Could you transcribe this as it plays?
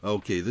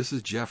Okay, this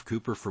is Jeff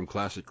Cooper from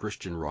Classic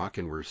Christian Rock,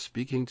 and we're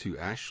speaking to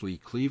Ashley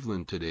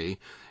Cleveland today,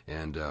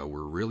 and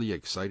we're really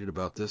excited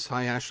about this.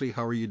 Hi, Ashley,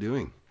 how are you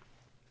doing?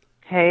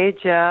 Hey,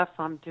 Jeff,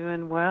 I'm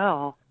doing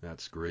well.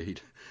 That's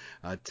great.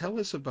 Tell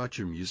us about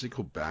your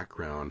musical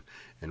background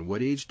and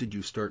what age did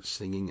you start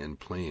singing and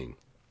playing?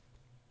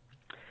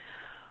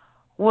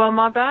 Well,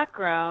 my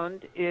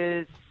background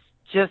is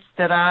just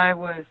that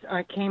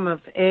I came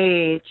of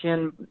age,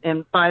 and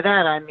by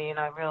that I mean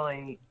I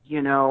really,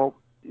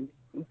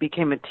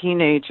 became a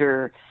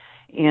teenager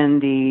in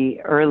the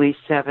early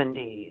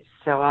 70s.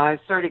 So I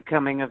started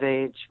coming of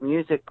age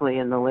musically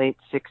in the late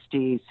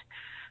 60s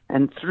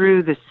and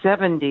through the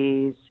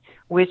 70s,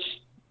 which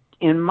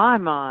in my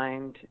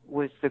mind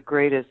was the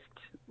greatest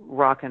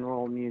rock and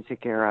roll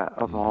music era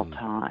of all Mm-hmm.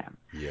 time.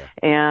 Yeah.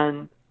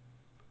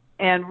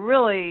 And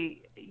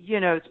really,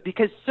 it's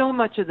because so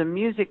much of the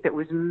music that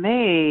was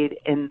made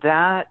in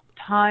that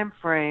time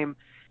frame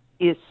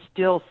is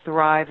still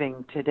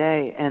thriving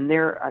today. And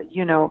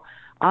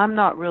I'm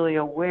not really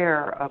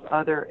aware of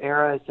other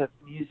eras of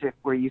music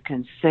where you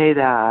can say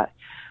that,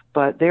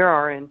 but there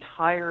are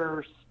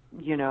entire,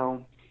 you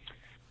know,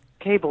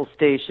 cable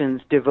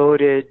stations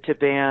devoted to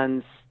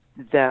bands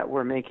that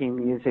were making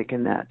music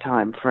in that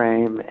time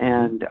frame Mm-hmm.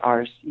 and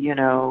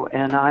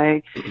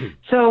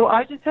so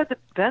I just had the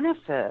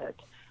benefit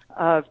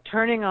of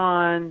turning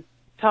on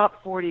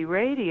top 40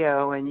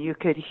 radio, and you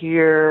could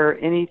hear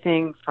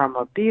anything from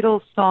a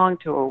Beatles song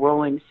to a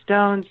Rolling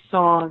Stones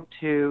song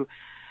to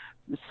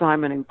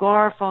Simon and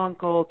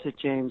Garfunkel to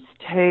James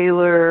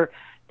Taylor,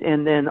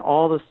 and then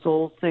all the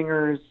soul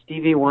singers,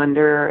 Stevie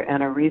Wonder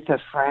and Aretha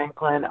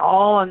Franklin,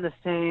 all on the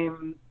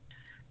same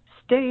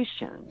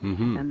station.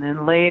 Mm-hmm. And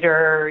then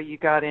later you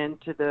got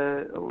into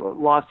the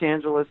Los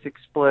Angeles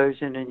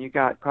explosion, and you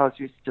got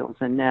Crosby, Stills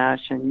and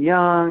Nash and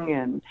Young,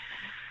 and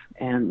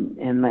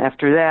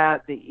after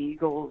that the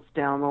Eagles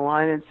down the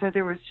line. And so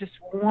there was just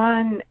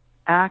one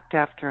act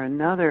after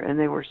another, and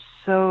they were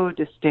so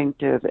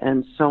distinctive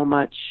and so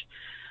much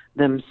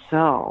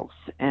themselves.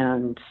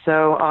 And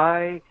so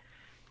I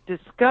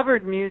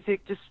discovered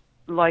music just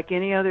like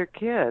any other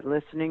kid,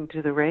 listening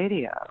to the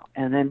radio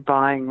and then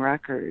buying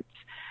records.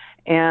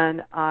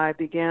 And I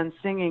began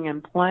singing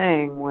and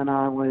playing when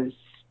I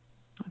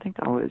think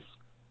I was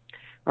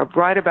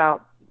right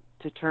about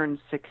to turn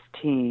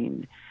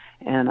 16.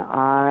 And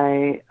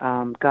I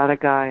got a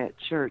guy at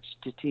church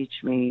to teach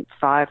me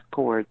five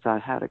chords. I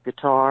had a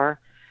guitar,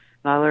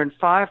 and I learned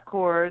five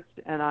chords,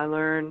 and I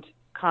learned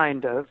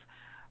kind of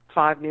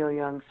five Neil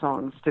Young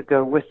songs to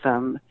go with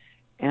them.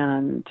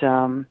 And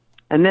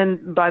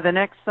then by the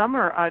next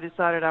summer, I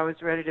decided I was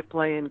ready to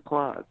play in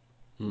clubs.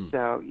 Hmm.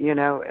 So,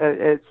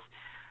 it's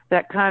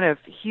that kind of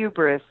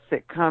hubris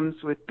that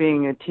comes with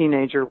being a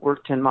teenager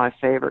worked in my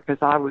favor,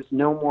 because I was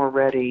no more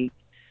ready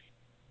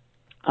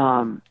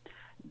um,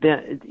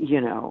 than,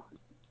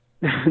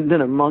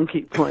 than a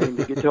monkey playing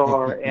the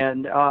guitar,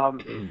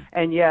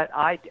 and yet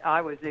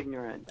I was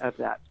ignorant of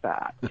that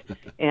fact.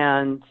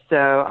 And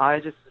so I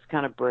just was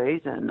kind of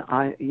brazen.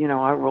 I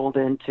rolled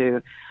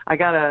into I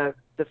got a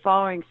the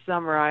following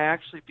summer I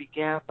actually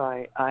began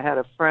by I had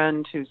a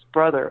friend whose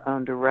brother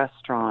owned a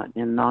restaurant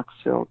in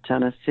Knoxville,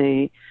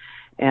 Tennessee,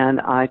 and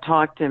I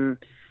talked him.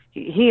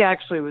 He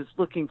actually was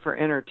looking for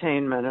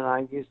entertainment, and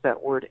I used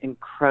that word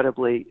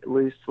incredibly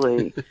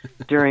loosely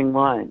during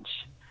lunch.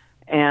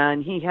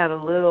 And he had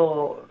a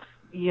little,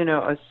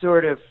 a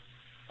sort of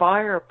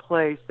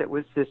fireplace that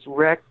was this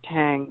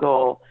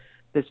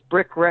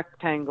brick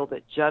rectangle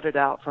that jutted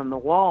out from the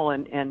wall.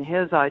 And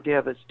his idea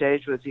of a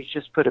stage was he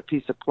just put a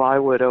piece of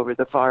plywood over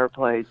the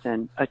fireplace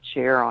and a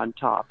chair on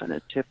top and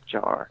a tip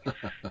jar.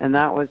 And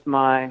that was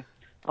my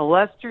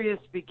illustrious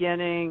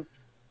beginning.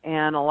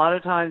 And a lot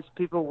of times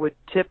people would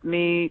tip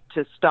me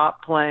to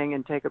stop playing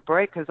and take a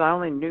break because I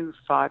only knew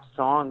five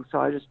songs. So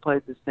I just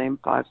played the same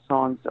five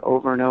songs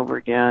over and over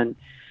again.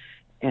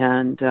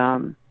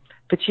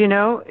 But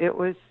it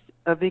was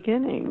a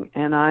beginning,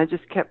 and I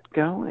just kept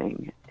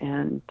going.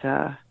 And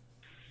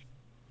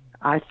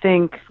I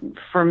think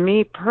for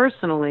me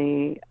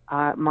personally,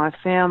 my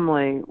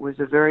family was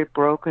a very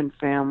broken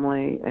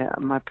family.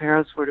 My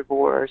parents were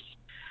divorced.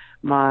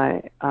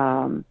 My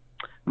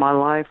my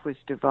life was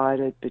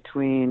divided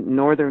between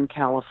Northern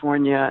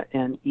California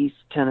and East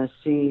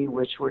Tennessee,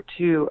 which were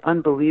two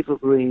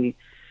unbelievably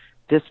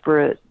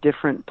disparate,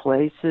 different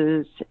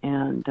places.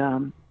 And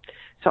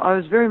so I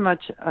was very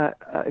much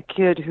a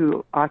kid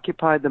who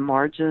occupied the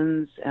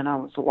margins, and I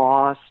was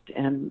lost.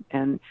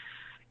 I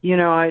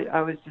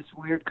was this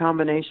weird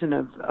combination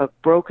of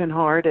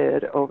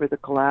brokenhearted over the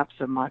collapse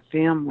of my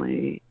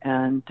family,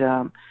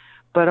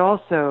 but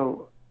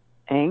also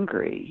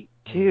angry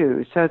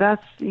too. So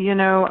that's,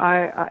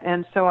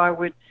 and so I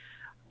would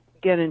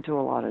get into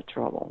a lot of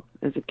trouble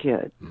as a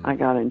kid. I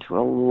got into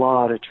a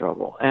lot of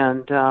trouble.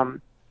 And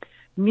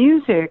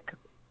music,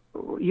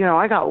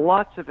 I got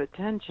lots of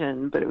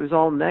attention, but it was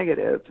all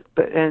negative.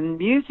 And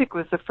music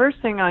was the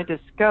first thing I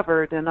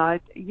discovered, and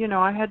I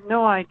had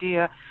no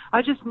idea.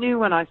 I just knew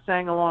when I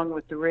sang along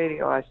with the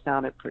radio, I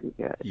sounded pretty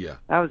good. Yeah.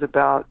 That was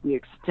about the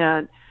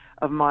extent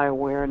of my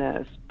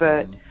awareness.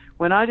 But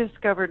when I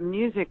discovered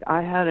music,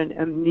 I had an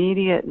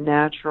immediate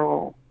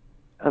natural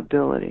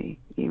ability.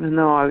 Even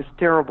though I was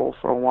terrible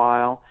for a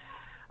while,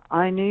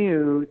 I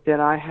knew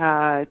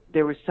that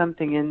there was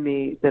something in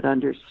me that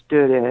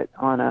understood it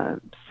on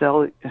a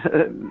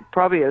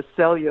probably a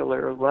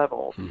cellular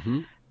level.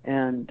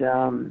 And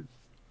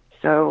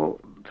so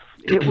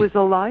it was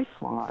a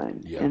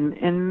lifeline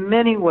in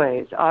many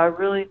ways. I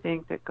really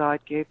think that God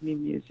gave me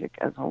music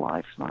as a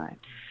lifeline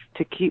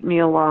to keep me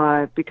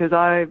alive, because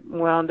I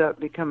wound up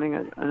becoming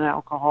an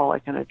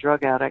alcoholic and a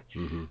drug addict.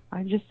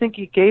 I just think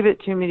He gave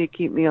it to me to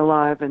keep me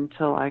alive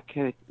until I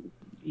could,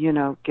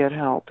 get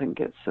help and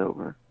get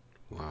sober.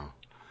 Wow.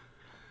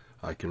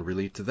 I can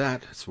relate to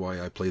that. That's why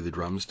I play the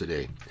drums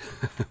today.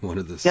 One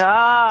of the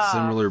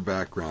similar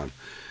background.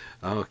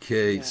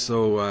 Okay,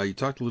 so you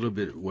talked a little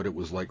bit what it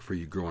was like for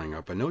you growing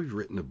up. I know you've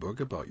written a book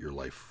about your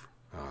life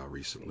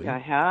recently. I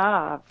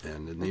have.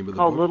 And the name of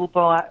the book?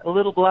 Called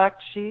Little Black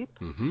Sheep.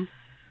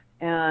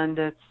 And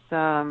it's,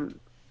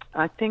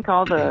 I think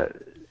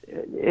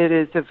it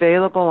is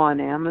available on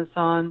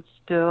Amazon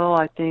still,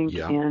 I think,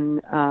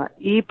 in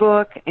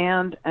ebook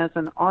and as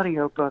an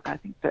audiobook. I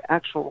think the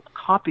actual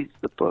copies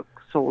of the book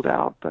sold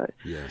out, but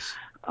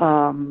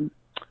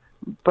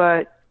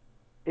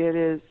it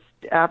is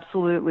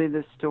absolutely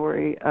the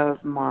story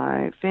of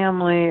my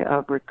family,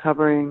 of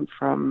recovering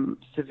from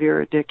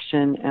severe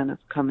addiction, and of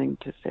coming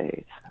to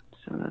faith.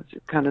 So those are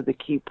kind of the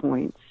key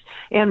points.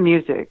 And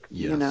music,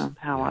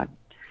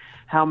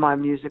 how my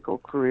musical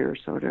career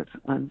sort of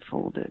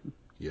unfolded.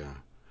 Yeah.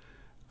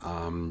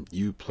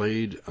 You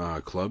played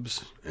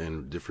clubs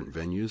and different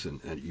venues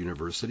at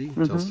university.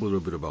 Tell us a little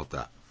bit about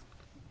that.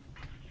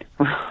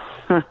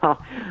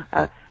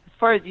 As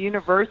far as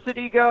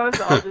university goes,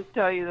 I'll just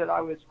tell you that I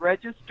was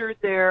registered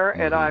there,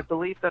 and I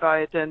believe that I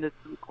attended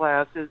some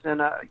classes, and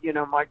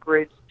my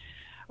grades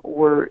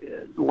were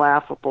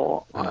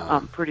laughable.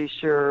 I'm pretty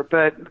sure,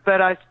 but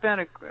I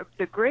spent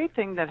the great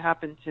thing that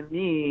happened to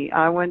me.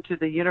 I went to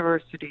the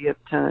University of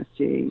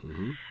Tennessee,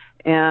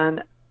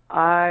 and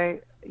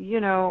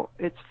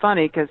it's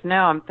funny because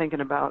now I'm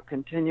thinking about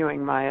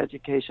continuing my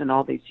education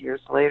all these years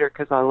later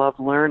because I love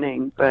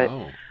learning, but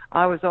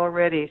I was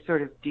already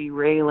sort of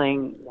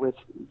derailing with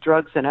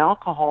drugs and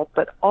alcohol,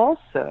 but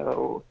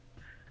also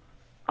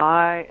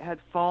I had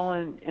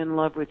fallen in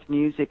love with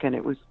music, and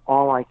it was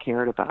all I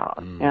cared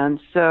about.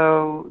 And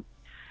so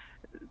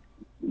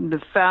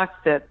the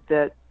fact that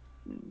the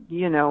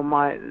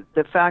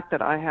fact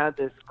that I had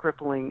this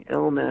crippling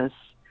illness,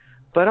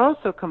 but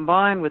also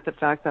combined with the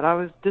fact that I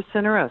was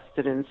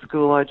disinterested in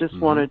school, I just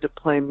wanted to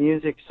play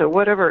music. So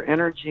whatever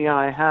energy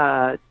I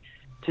had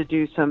to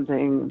do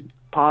something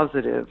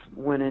positive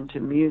went into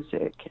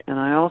music. And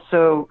I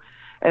also,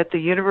 at the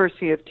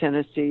University of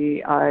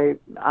Tennessee, I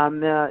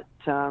met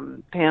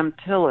Pam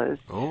Tillis,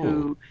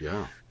 who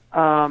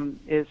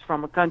is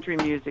from a country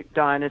music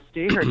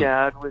dynasty. Her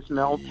dad was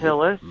Mel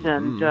Tillis,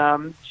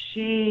 and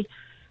she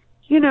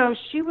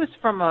was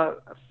from a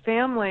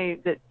family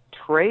that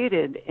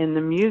traded in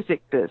the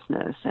music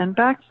business. And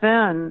back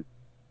then,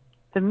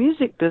 the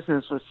music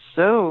business was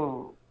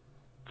so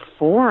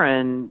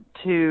foreign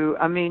to,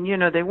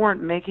 they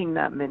weren't making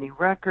that many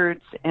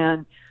records,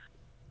 and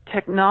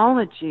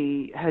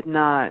technology had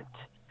not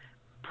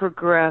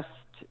progressed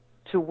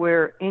to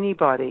where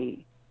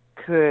anybody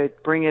could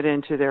bring it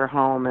into their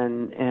home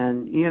and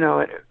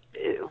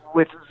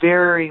with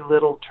very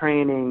little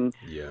training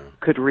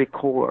could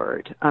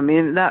record.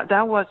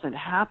 That wasn't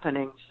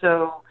happening.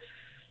 So,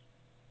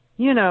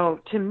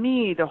 to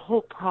me, the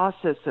whole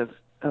process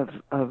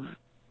of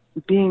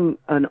being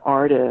an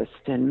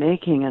artist and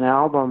making an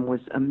album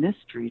was a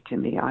mystery to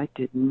me. I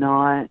did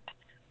not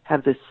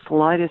have the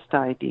slightest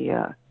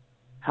idea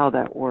how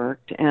that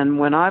worked. And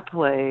when I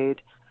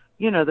played,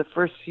 the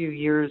first few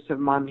years of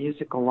my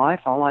musical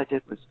life, all I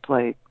did was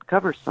play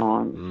cover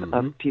songs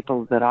of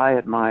people that I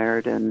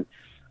admired. And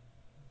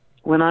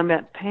when I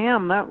met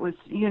Pam, that was,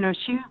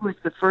 she was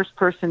the first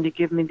person to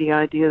give me the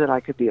idea that I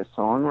could be a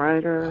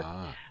songwriter.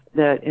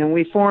 And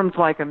we formed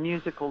like a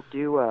musical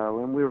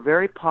duo, and we were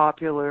very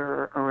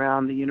popular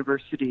around the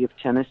University of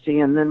Tennessee,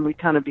 and then we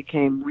kind of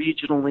became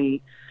regionally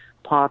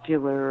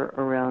popular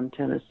around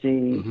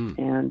Tennessee.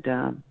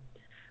 And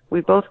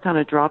we both kind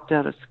of dropped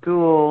out of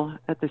school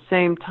at the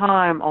same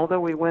time. Although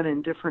we went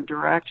in different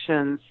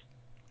directions,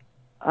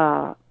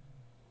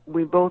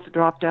 we both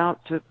dropped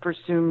out to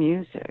pursue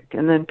music.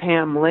 And then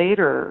Pam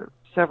later,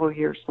 several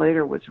years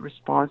later, was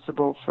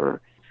responsible for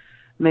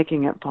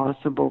making it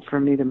possible for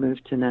me to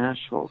move to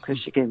Nashville because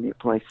she gave me a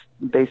place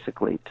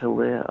basically to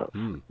live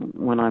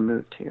when I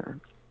moved here.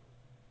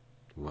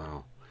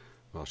 Wow.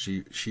 Well,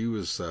 she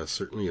was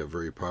certainly a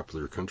very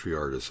popular country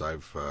artist.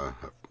 I've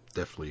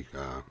definitely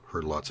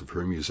heard lots of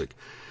her music.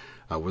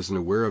 I wasn't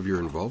aware of your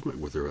involvement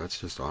with her. That's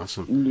just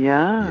awesome.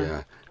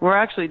 Yeah. We're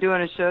actually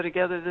doing a show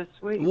together this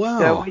week.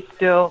 Wow.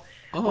 So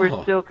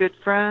we're still good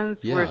friends.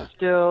 Yeah.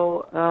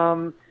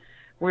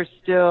 We're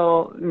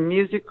still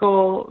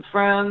musical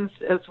friends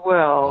as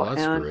well. Oh,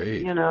 that's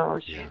great.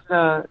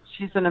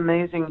 She's an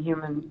amazing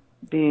human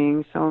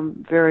being. So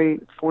I'm very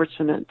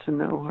fortunate to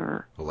know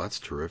her. Well, that's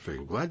terrific.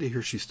 I'm glad to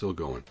hear she's still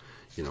going.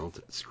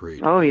 That's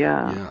great. Oh,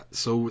 yeah. Yeah.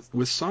 So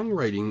with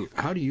songwriting,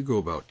 how do you go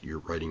about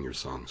writing your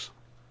songs?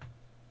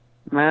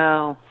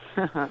 Well,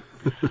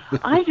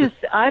 I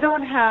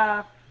don't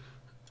have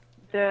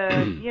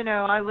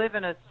I live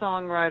in a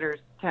songwriter's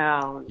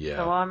town. Yeah.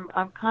 So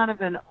I'm kind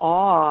of in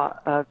awe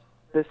of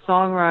the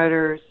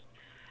songwriters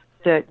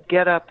that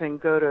get up and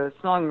go to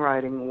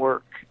songwriting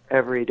work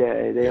every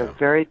day. They are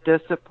very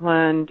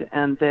disciplined,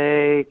 and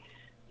they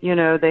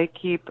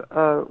keep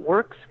a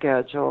work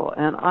schedule.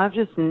 And I'm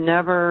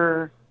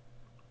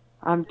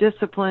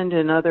disciplined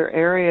in other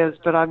areas,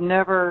 but I've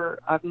never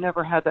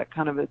had that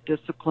kind of a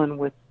discipline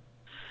with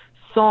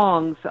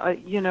songs.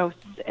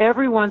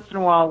 Every once in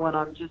a while when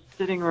I'm just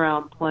sitting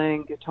around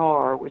playing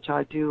guitar, which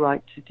I do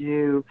like to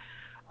do,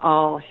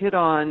 I'll hit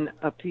on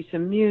a piece of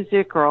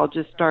music, or I'll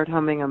just start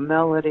humming a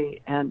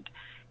melody, and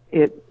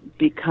it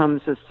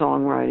becomes a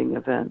songwriting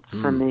event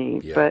for me.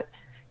 Yeah. But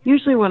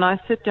usually when I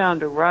sit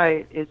down to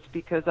write, it's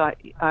because I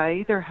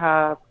either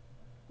have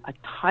a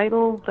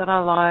title that I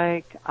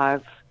like,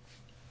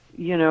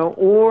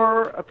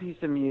 or a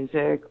piece of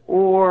music,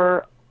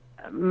 or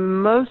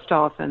most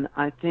often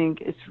I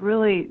think it's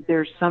really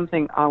there's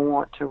something I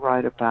want to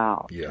write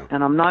about. Yeah.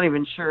 And I'm not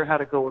even sure how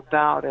to go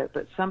about it,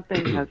 but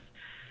something has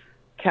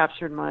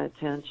captured my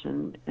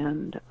attention,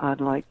 and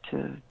I'd like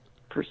to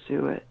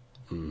pursue it.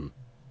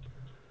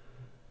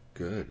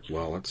 Good.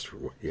 Well,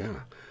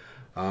 yeah.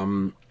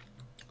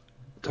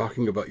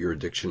 Talking about your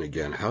addiction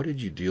again, how did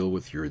you deal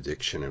with your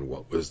addiction, and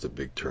what was the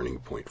big turning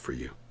point for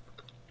you?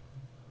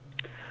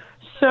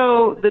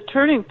 So the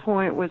turning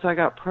point was I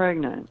got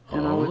pregnant,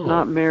 and I was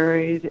not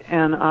married,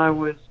 and I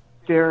was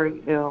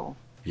very ill.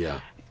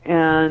 Yeah.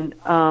 And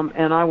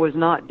I was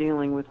not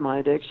dealing with my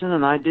addiction,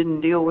 and I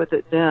didn't deal with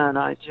it then.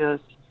 I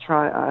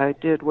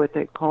did what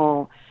they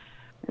call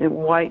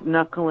white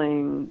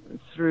knuckling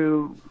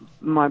through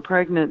my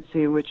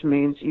pregnancy, which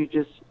means you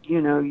just,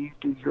 you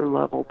do your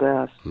level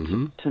best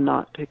to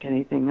not pick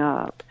anything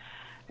up.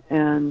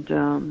 And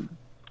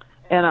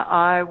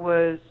I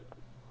was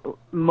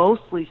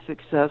mostly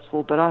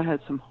successful, but I had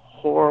some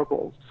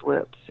horrible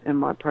slips in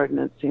my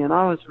pregnancy, and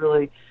I was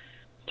really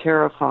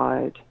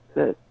terrified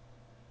that,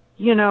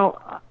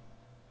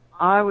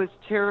 I was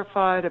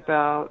terrified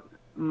about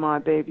my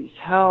baby's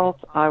health.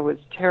 I was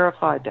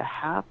terrified to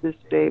have this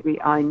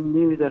baby. I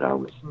knew that I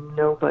was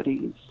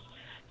nobody's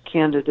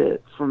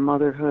candidate for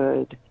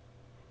motherhood.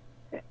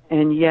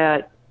 And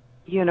yet,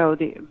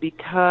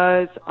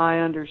 because I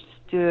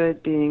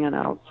understood being an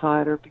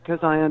outsider,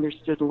 because I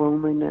understood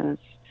loneliness,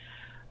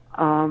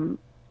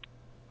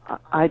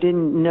 I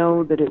didn't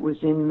know that it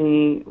was in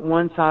me.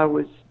 Once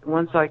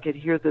I could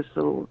hear this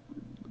little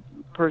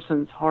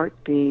person's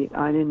heartbeat,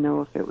 I didn't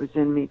know if it was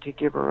in me to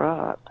give her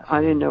up.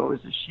 I didn't know it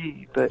was a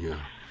she, but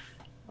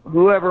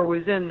whoever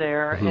was in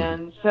there.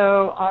 And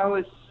so I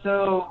was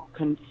so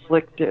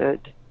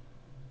conflicted.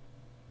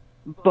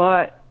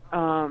 But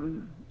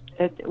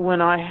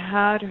when I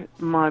had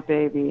my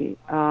baby,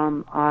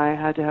 I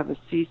had to have a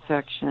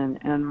C-section,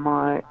 and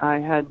I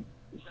had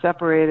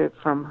separated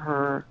from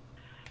her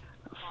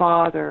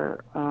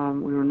father.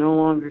 We were no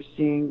longer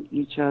seeing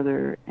each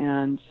other,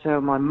 and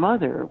so my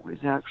mother was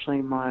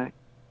actually my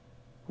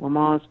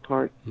Lamaze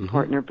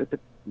partner,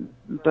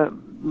 but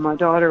my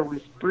daughter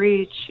was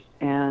breech,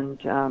 and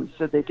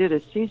so they did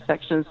a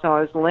C-section. So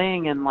I was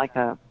laying in like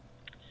an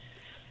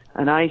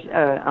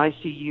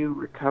ICU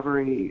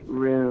recovery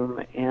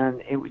room,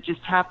 and it would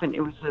just happen.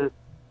 It was a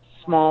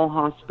small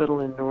hospital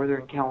in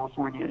Northern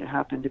California. It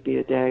happened to be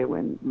a day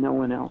when no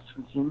one else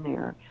was in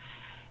there,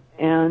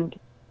 and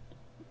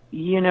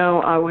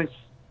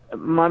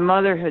my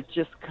mother had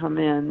just come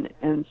in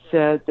and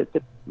said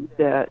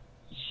that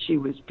she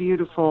was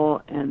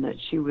beautiful and that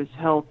she was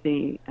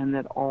healthy and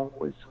that all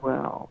was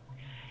well.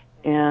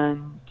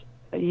 And,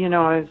 I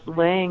was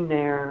laying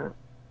there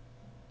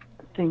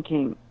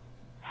thinking,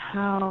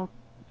 how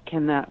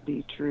can that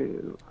be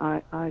true?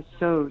 I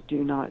so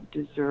do not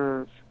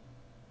deserve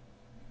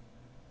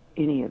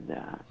any of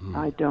that.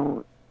 I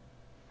don't.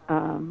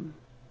 And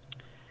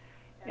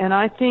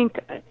I think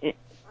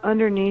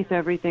underneath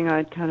everything,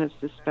 I'd kind of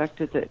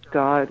suspected that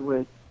God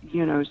would,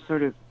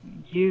 sort of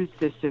use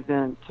this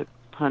event to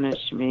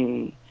punish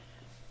me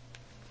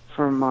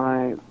for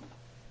my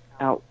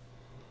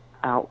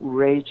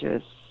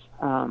outrageous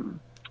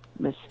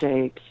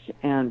mistakes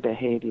and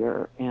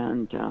behavior.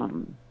 And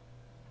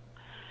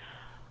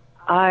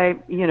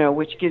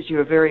which gives you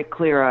a very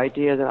clear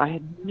idea that I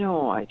had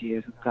no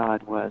idea who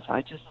God was.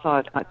 I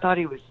thought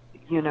he was,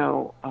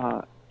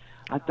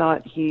 I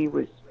thought he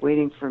was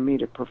waiting for me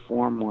to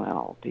perform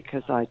well,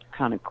 because I'd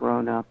kind of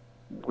grown up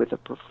with a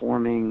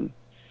performing,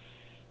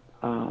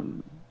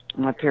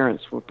 my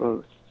parents were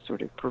both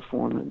sort of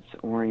performance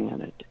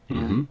oriented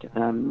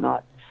and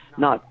not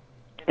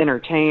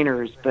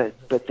entertainers, but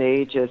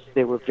they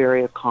were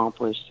very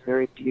accomplished,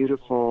 very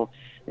beautiful.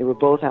 They were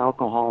both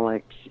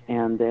alcoholics,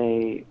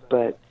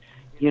 but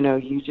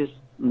you just,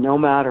 no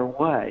matter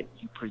what,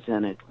 you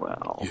presented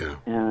well. Yeah.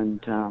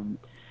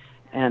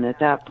 And at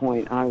that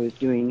point, I was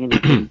doing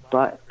anything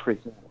but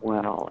present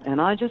well.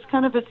 And I just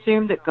kind of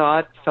assumed that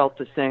God felt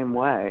the same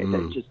way,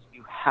 that just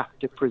you have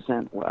to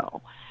present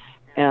well.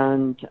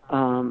 And,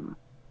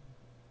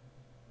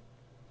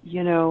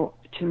 you know,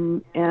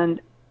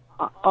 and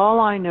all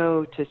I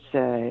know to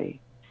say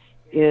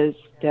is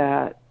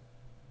that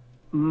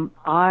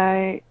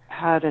I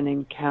had an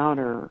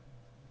encounter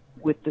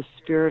with the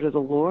Spirit of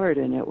the Lord,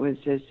 and it was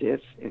as if,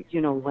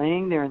 you know,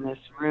 laying there in this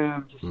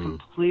room, just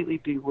completely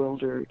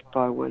bewildered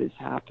by what is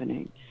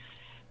happening.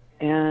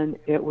 And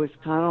it was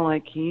kind of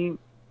like he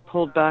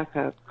pulled back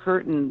a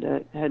curtain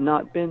that had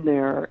not been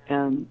there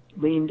and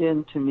leaned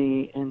into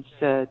me and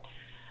said,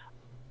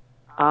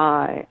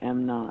 I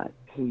am not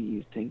who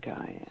you think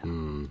I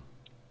am.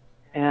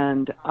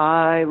 And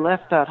I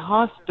left that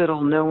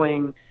hospital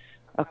knowing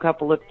a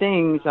couple of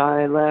things.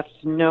 I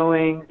left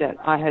knowing that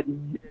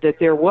that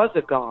there was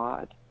a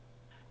God,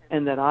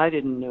 and that I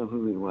didn't know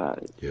who he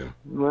was. Yeah.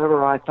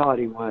 Whoever I thought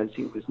he was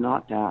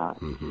not that.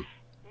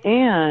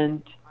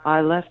 And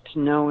I left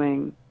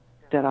knowing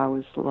that I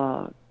was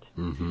loved,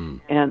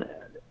 and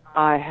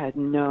I had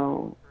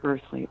no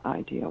earthly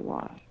idea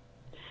why.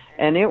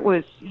 And it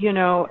was, you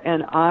know,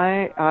 and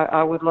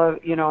I would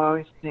love, you know, I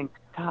always think,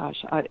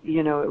 gosh,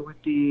 you know, it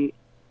would be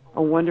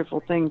a wonderful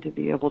thing to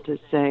be able to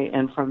say.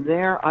 And from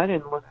there, I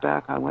didn't look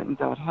back. I went and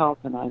got help,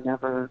 and I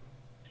never,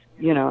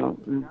 you know,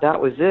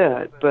 that was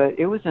it. But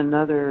it was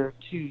another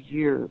 2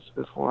 years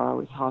before I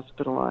was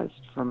hospitalized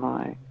for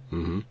my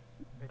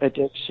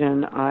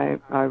addiction. I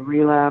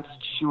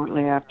relapsed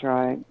shortly after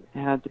I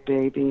had the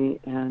baby,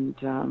 and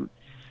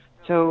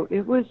so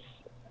it was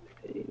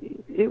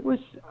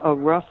a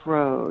rough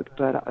road.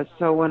 But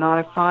so when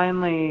I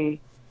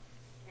finally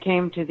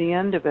came to the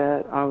end of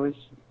it,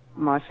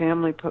 my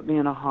family put me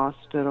in a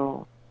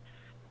hospital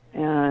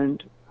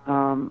and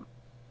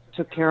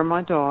took care of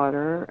my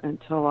daughter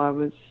until I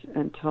was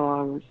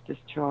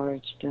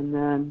discharged. And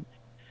then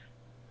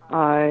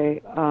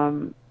I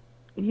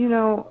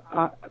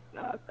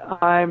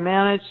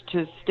managed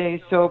to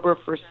stay sober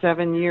for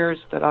 7 years,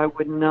 but I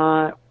would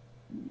not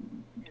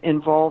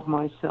involve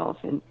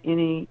myself in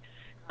any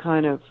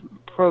kind of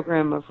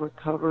program of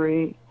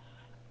recovery.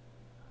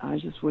 I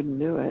just wouldn't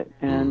do it.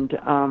 And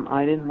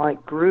I didn't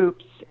like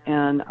groups,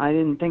 and I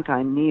didn't think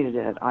I needed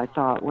it. I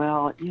thought,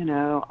 well, you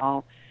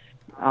know,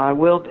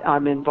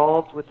 I'm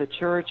involved with the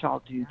church,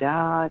 I'll do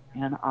that,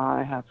 and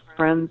I have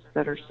friends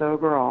that are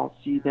sober, I'll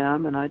see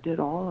them, and I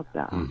did all of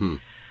that.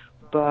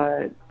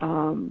 But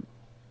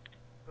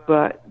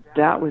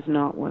that was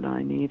not what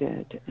I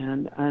needed.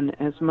 And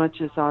as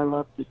much as I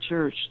love the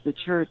church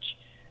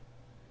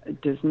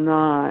does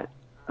not,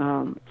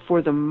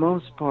 for the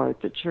most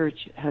part, the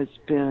church has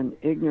been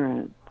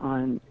ignorant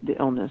on the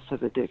illness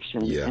of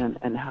addiction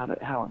and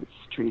how it's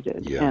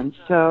treated. And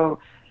so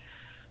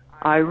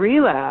I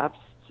relapsed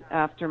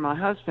after my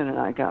husband and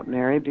I got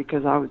married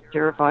because I was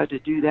terrified to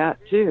do that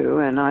too,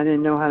 and I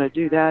didn't know how to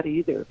do that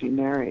either, be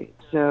married.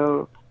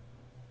 So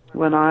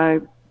when I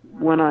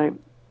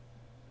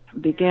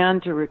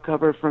began to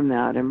recover from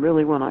that, and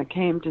really when I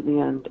came to the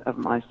end of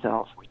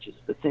myself, which is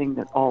the thing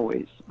that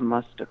always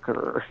must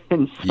occur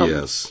in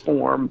some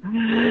form.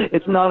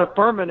 It's not a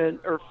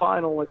permanent or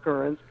final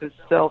occurrence because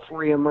self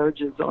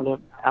reemerges on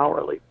an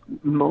hourly,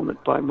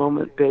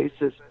 moment-by-moment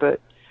basis. But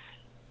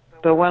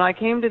when I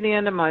came to the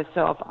end of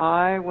myself,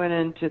 I went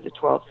into the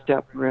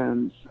 12-step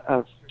rooms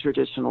of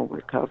traditional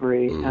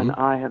recovery, and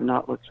I have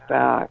not looked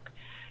back.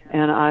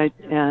 And I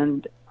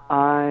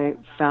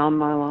found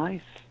my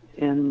life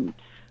in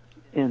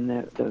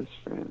those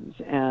rooms,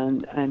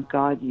 and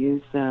God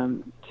used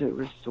them to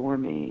restore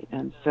me.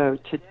 And so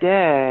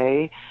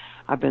today,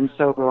 I've been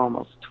sober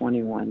almost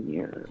 21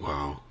 years.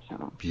 Wow.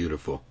 So,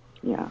 beautiful.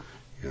 Yeah.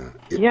 Yeah.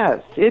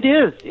 Yes, it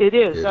is. It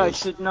is. It I is.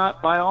 should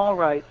not, by all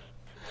rights,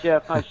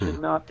 Jeff, I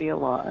should not be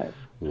alive.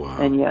 Wow.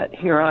 And yet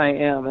here I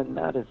am, and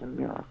that is a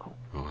miracle.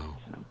 Wow.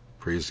 So.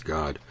 Praise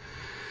God.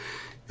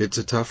 It's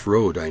a tough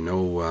road. I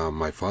know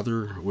my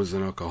father was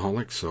an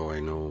alcoholic, so I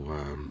know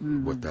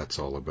what that's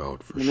all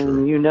about for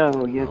sure. You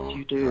know, yes,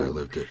 you do. I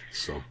lived it,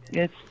 so.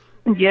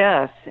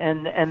 Yes,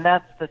 and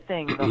that's the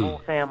thing. The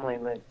whole family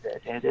lives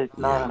it. It is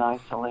not an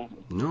isolated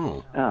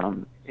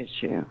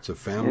issue. It's a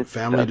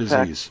family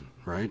disease,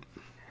 right?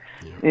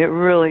 Yeah. It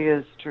really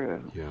is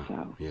true. Yeah,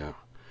 so.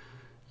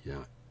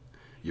 yeah.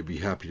 You'd be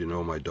happy to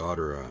know my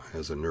daughter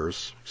as a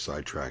nurse,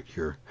 sidetrack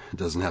here. It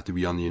doesn't have to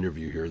be on the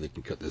interview here. They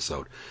can cut this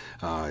out.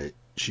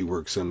 She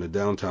works on the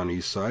downtown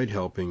east side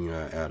helping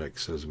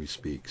addicts as we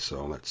speak.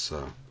 So that's...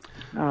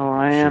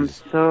 I am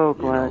so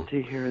glad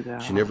to hear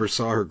that. She never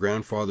saw her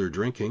grandfather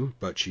drinking,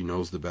 but she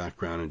knows the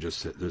background and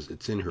just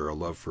it's in her a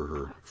love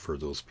for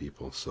those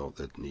people so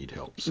that need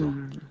help. So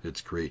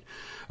it's great.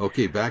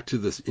 Okay, back to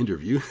this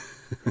interview.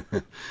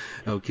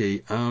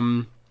 Okay,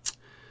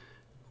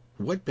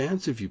 what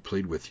bands have you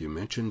played with? You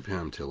mentioned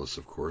Pam Tillis,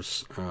 of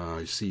course.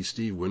 I see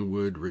Steve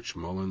Winwood, Rich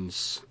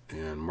Mullins,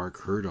 and Mark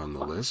Hurd on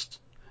the list,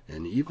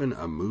 and even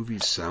a movie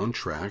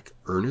soundtrack,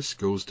 Ernest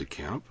Goes to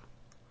Camp.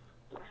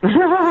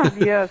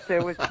 Yes,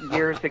 it was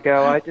years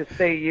ago.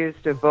 They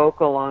used a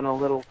vocal on a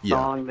little Yeah.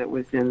 song that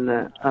was in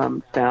the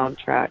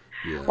soundtrack.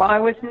 Yeah. Well, I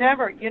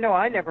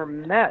never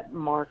met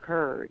Mark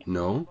Hurd.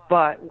 No?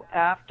 But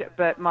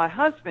my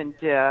husband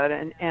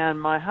did,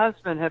 and my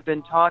husband had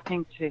been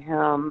talking to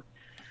him,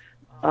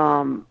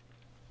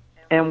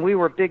 and we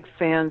were big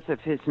fans of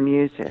his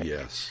music.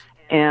 Yes.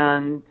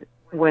 And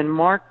when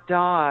Mark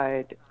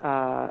died,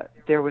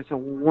 there was a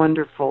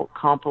wonderful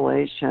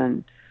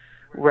compilation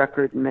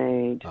record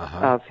made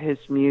of his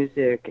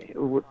music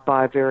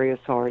by various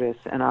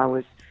artists, and I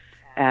was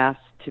asked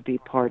to be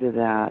part of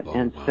that. Oh,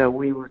 and wow. So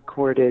we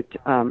recorded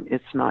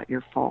It's Not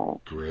Your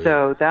Fault. Great.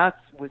 So that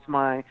was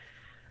my,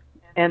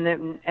 and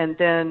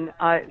then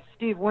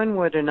Steve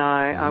Winwood and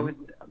I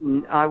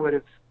would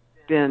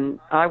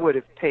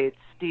have paid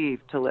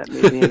Steve to let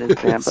me be in his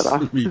band, but I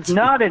was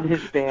not in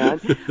his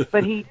band.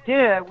 But he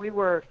did. He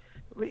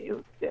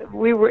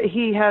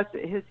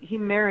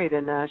married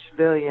a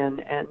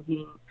Nashvilleian, and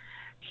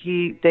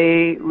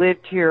they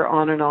lived here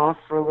on and off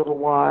for a little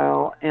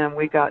while, and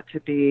we got to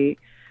be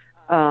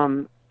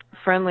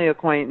friendly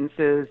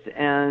acquaintances,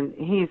 and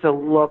he's a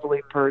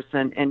lovely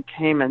person, and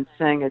came and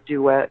sang a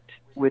duet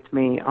with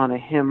me on a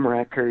hymn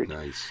record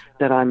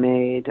that I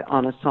made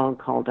on a song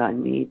called I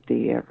Need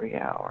Thee Every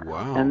Hour.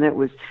 Wow.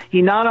 And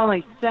he not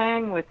only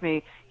sang with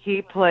me,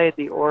 he played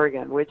the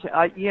organ, which,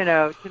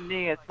 to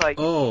me, it's like,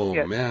 oh, you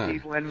get man.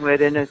 Steve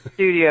Winwood in a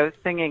studio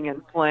singing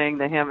and playing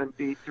the Hammond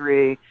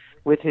B3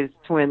 with his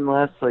twin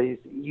Leslies.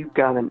 You've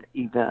got an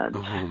event.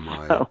 Oh,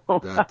 my. So.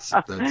 That's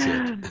it.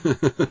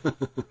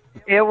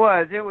 It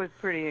was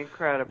pretty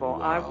incredible.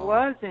 Wow. I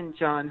was in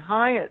John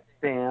Hyatt's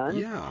band.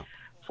 Yeah.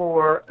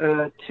 For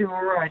a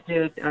tour I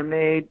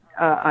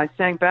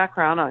sang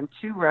background on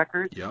 2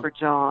 records for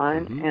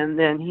John, and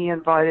then he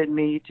invited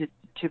me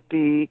to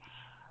be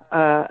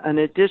an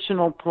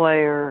additional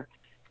player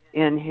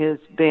in his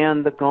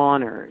band, The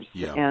Goners.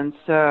 Yeah. And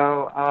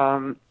so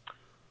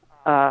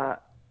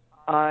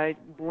I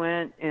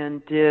went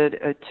and did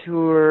a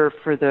tour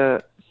for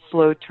the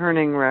Slow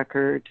Turning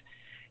record,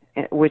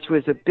 which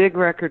was a big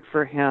record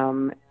for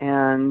him,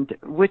 and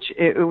which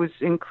it was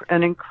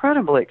an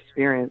incredible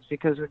experience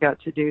because we got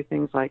to do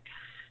things like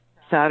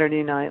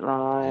Saturday Night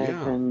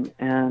Live, and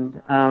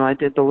I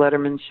did the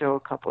Letterman show a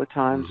couple of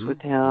times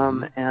with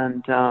him,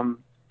 and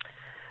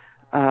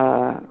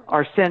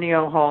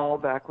Arsenio Hall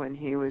back when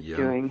he was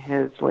doing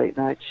his late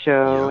night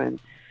show, and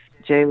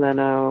Jay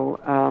Leno.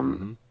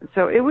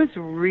 So it was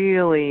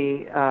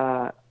really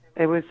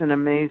it was an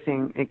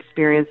amazing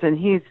experience, and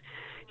he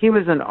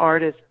was an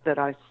artist that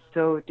I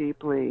so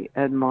deeply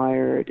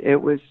admired. It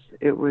was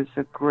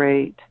a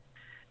great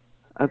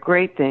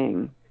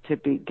thing to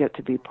get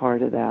to be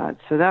part of that.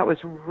 So that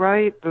was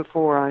right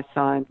before I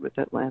signed with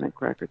Atlantic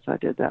Records. I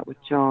did that with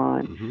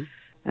John.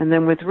 And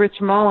then with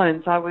Rich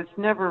Mullins, I was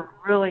never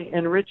really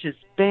in Rich's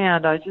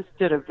band. I just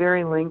did a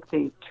very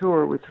lengthy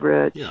tour with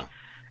Rich. Yeah.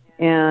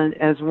 And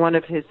as one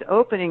of his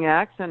opening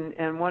acts,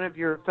 and one of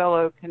your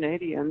fellow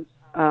Canadians,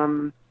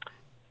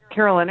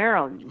 Carolyn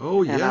Aaron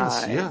and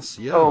I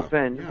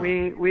opened. Yeah.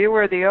 We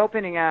were the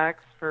opening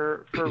acts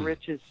for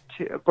Rich's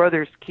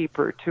Brothers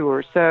Keeper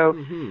tour. So,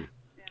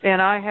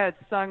 and I had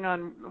sung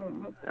on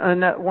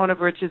one of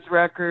Rich's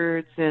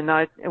records, and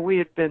we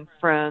had been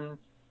friends.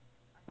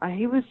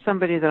 He was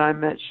somebody that I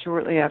met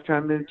shortly after I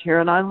moved here,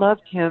 and I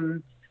loved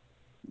him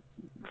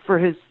for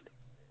his.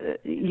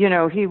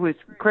 He was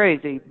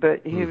crazy,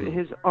 but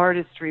his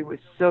artistry was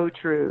so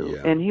true,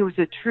 and he was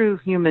a true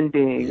human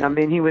being. Yeah. I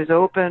mean, he was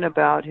open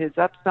about his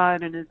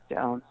upside and his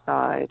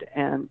downside,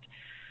 and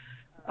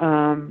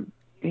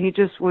he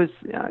just was,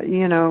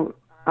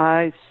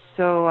 I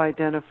so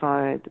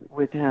identified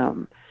with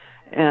him,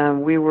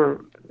 and we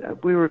were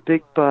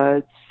big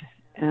buds,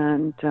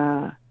 and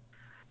I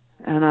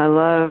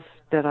love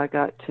that I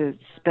got to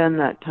spend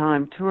that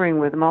time touring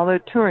with him. Although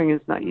touring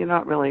is you're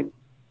not really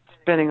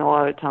spending a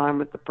lot of time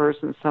with the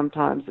person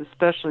sometimes,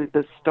 especially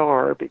the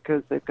star,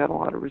 because they've got a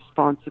lot of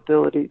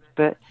responsibilities.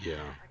 But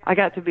I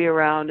got to be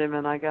around him,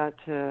 and I got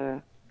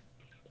to,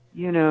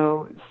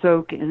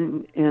 soak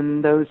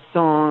in those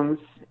songs.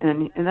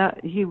 And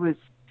that he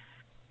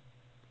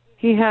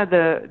had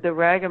the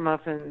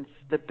Ragamuffins,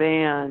 the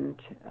band,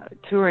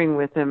 touring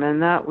with him,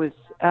 and that was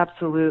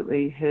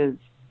absolutely his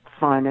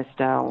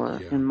finest hour,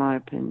 in my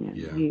opinion.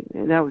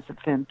 That was a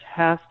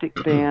fantastic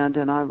band,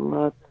 and I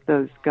loved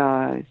those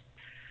guys.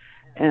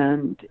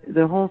 And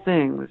the whole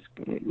thing was,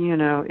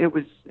 it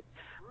was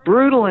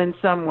brutal in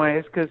some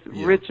ways because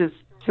Rich's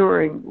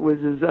touring was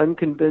as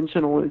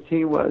unconventional as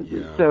he was.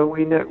 And so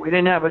we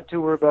didn't have a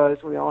tour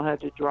bus. We all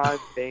had to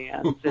drive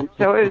vans. And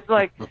so it was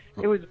like,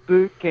 it was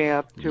boot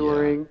camp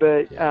touring,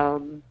 but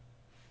in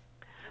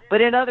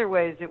other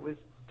ways it was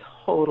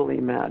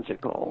totally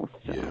magical.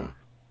 So.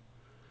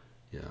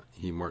 Yeah.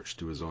 He marched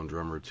to his own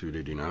drummer too,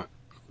 did he not?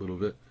 A little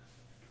bit?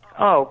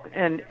 Oh,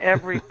 in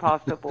every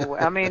possible way.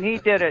 I mean, he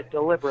did it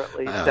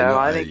deliberately, so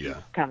I think he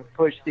kind of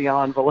pushed the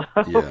envelope.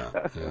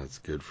 That's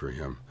good for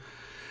him.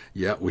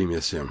 Yeah, we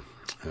miss him.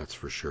 That's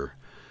for sure.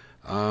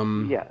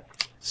 Yes.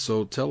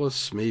 So tell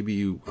us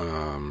maybe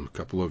a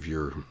couple of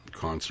your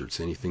concerts,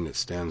 anything that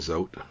stands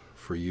out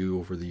for you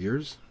over the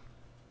years?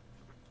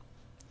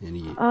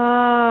 Any?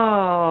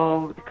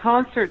 Oh, the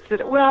concerts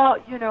that, well,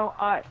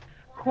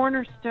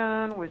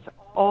 Cornerstone was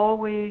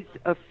always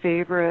a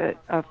favorite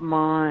of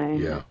mine.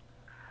 Yeah.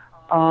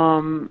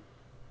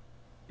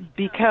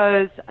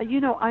 Because,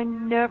 I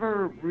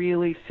never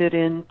really fit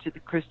into the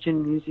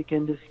Christian music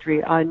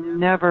industry. I'm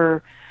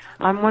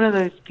one of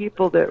those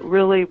people that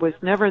really was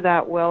never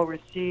that well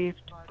received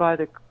by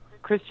the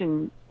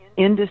Christian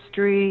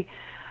industry.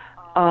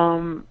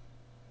 And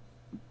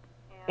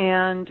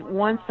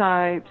once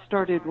I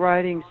started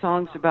writing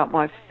songs about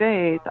my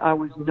faith, I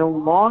was no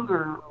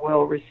longer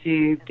well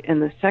received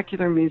in the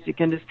secular music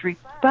industry,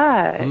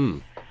 but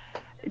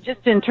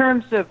just in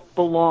terms of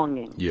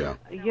belonging. Yeah.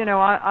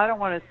 I don't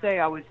want to say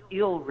I was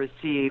ill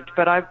received,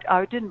 but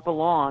I didn't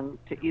belong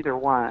to either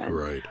one.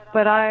 Right.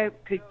 But I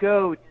could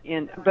go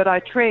in, but I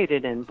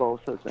traded in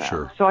both of them.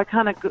 Sure. So I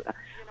kind of,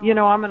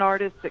 I'm an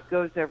artist that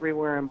goes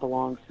everywhere and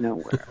belongs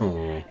nowhere.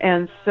 Oh.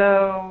 And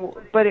so,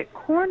 but at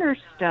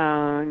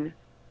Cornerstone,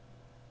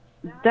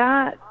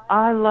 that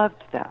I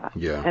loved that.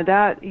 Yeah. And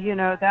that,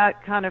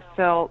 that kind of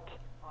felt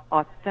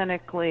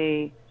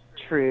authentically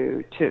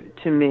true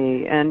to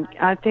me. And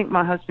I think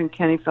my husband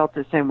Kenny felt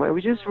the same way.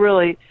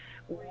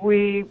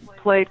 We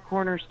played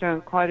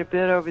Cornerstone quite a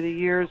bit over the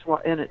years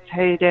in its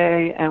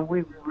heyday, and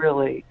we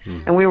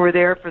were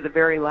there for the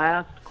very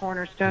last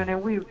Cornerstone,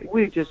 and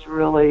we just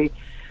really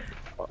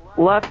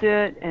loved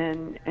it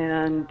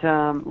and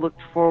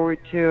looked forward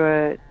to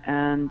it,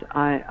 and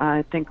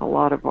I think a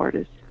lot of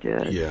artists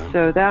did. Yeah.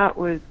 So that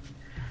was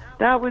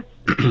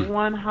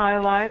one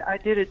highlight. I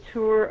did a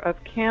tour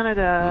of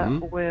Canada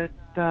with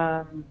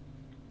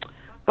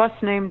Bus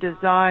Named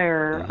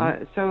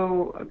Desire.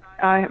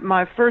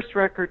 My first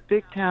record,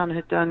 Big Town,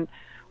 had done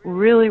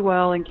really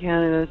well in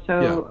Canada.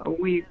 So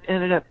we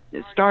ended up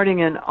starting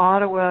in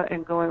Ottawa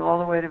and going all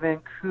the way to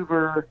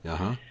Vancouver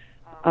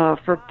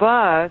for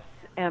Bus,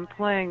 and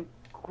playing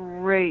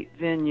great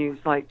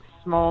venues like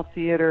small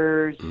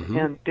theaters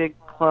and big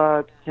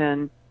clubs,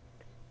 and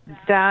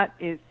that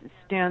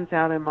stands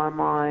out in my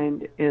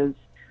mind is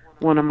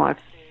one of my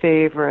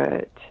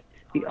favorite.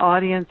 The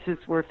audiences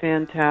were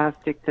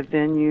fantastic. The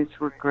venues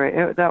were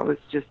great. That was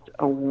just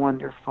a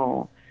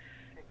wonderful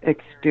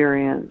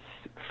experience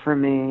for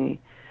me.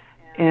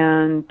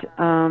 And,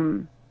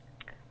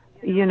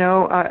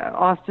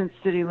 Austin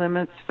City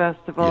Limits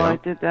Festival, I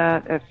did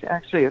that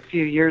actually a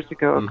few years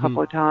ago, a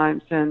couple of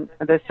times. And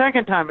the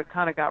second time it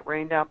kind of got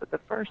rained out, but the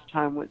first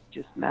time was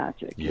just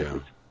magic. Yeah. It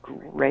was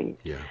great.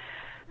 Yeah.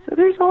 So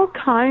there's all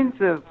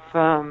kinds of,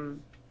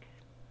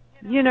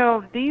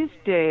 these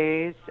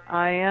days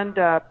I end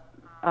up,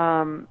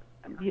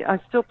 I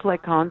still play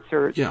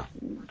concerts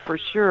for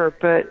sure,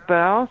 but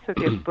I also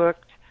get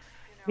booked.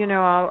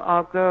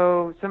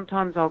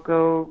 Sometimes I'll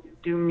go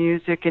do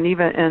music,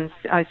 and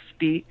I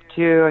speak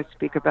too. I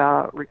speak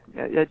about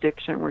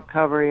addiction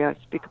recovery. I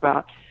speak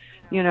about,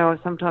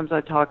 sometimes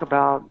I talk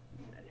about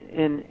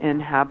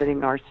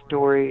inhabiting our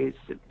stories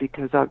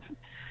because I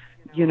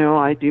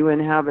do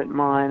inhabit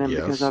mine, and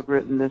because I've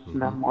written this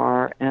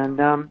memoir.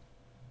 And,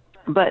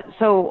 but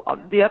so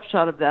the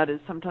upshot of that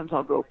is sometimes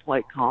I'll go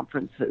play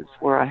conferences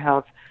where I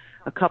have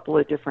a couple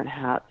of different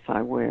hats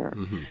I wear.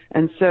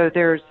 And so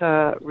there's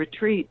a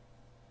retreat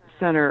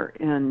center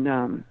in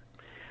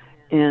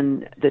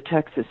the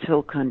Texas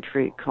Hill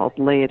Country called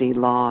Laity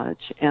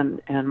Lodge,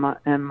 and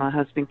my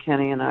husband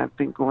Kenny and I have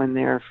been going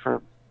there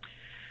for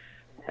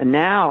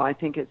now I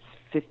think it's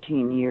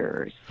 15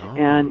 years,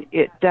 and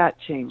that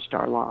changed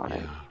our lives.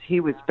 Yeah.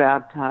 He was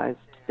baptized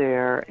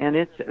there, and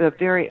it's a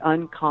very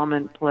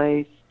uncommon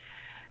place,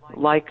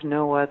 like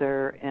no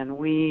other, and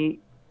we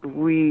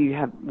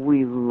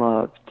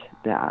loved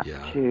that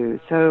too.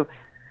 So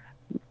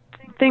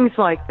things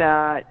like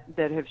that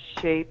have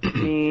shaped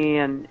me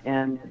and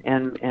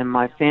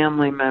my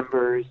family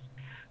members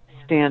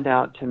stand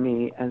out to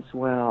me as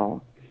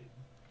well.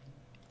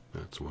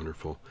 That's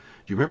wonderful.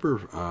 Do you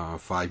remember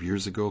 5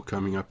 years ago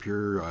coming up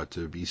here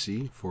to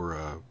BC for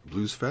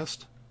Blues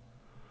Fest?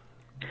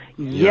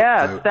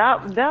 Yes,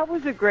 that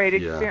was a great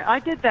experience. I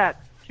did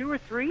that 2 or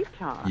 3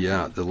 times.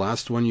 Yeah, the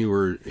last one you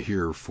were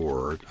here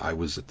for, I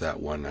was at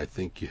that one. I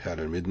think you had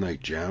a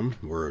midnight jam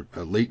or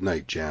a late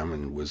night jam,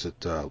 and was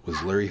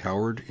Larry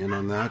Howard in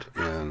on that?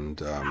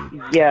 And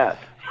yes,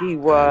 he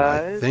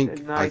was.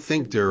 I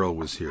think Daryl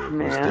was here.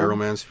 Man. Was Daryl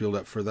Mansfield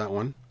up for that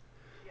one?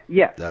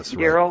 Yes, that's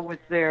right. Daryl was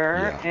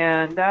there,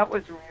 and that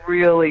was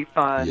really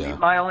fun. Yeah.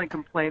 My only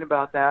complaint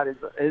about that is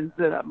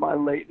that my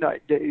late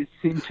night days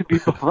seem to be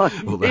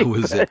behind well, that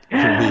was it for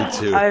me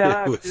too.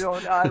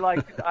 I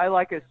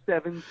like a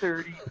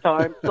 7:30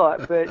 time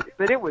slot,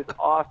 but it was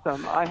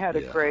awesome. I had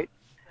a great.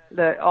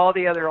 All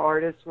the other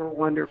artists were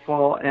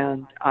wonderful,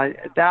 and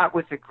that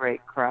was a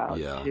great crowd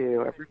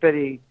too.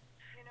 Everybody,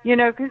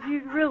 because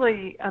you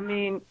really,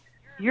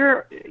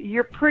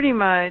 you're pretty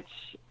much,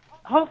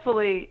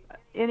 hopefully,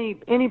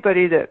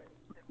 anybody that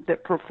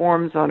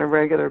performs on a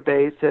regular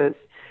basis,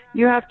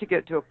 you have to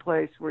get to a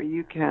place where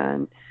you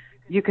can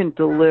you can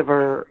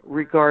deliver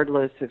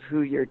regardless of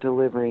who you're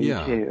delivering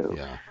to.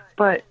 Yeah.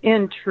 But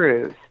in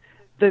truth,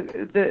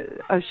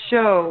 a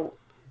show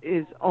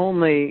is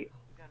only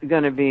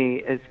going to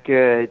be as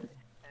good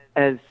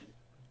as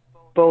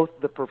both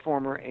the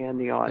performer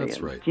and the audience.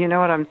 That's right. Do you know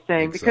what I'm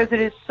saying? Exactly. Because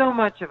it is so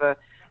much of the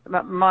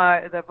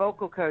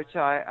vocal coach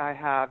I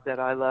have that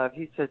I love,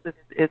 he says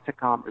it's a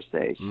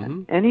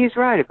conversation. And he's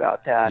right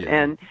about that.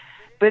 Yeah.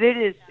 But it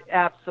is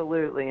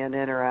absolutely an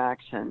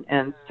interaction.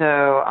 And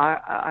so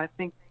I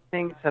think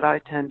things that I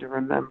tend to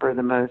remember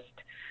the most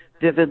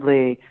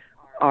vividly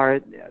are,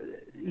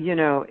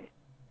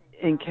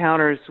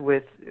 encounters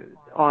with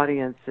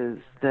audiences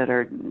that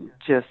are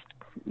just,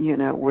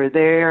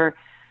 where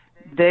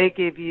they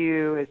give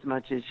you as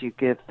much as you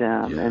give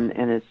them,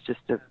 and it's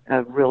just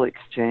a real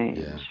exchange.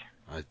 Yeah,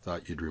 I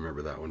thought you'd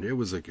remember that one. It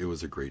was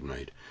a great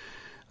night.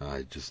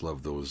 I just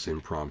love those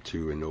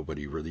impromptu, and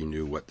nobody really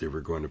knew what they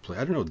were going to play.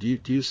 I don't know. Do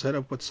you set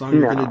up what song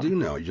you're going to do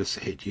now? You just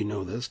say, hey, do you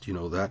know this? Do you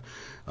know that?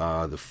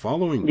 The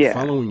following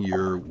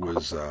year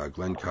was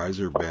Glenn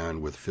Kaiser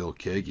Band with Phil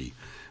Keaggy,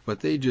 but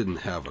they didn't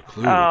have a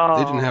clue. Oh.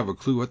 They didn't have a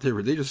clue what they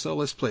were. They just said,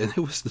 let's play. And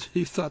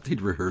you thought they'd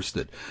rehearsed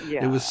it.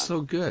 Yeah. It was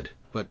so good.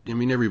 But I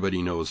mean,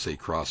 everybody knows, say,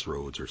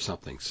 Crossroads or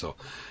something, so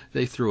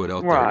they threw it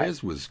out there.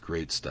 It was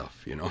great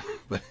stuff,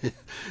 but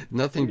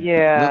nothing better.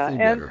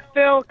 And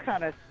Phil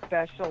kind of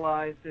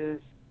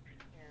specializes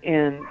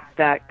in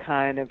that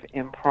kind of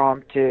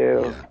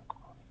impromptu. Yeah.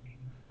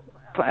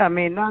 I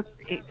mean,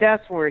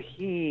 that's where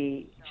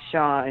he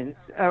shines.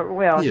 He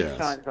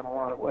shines in a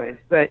lot of ways,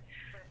 but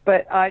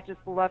I just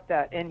love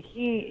that. And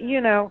he,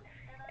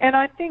 and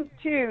I think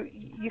too,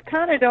 you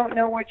kind of don't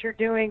know what you're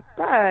doing,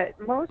 but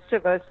most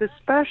of us,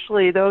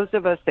 especially those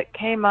of us that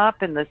came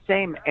up in the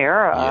same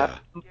era,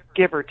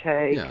 give or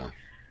take,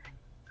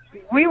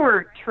 we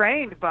were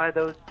trained by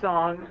those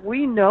songs.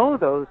 We know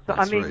those.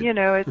 I mean,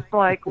 right. It's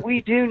like we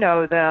do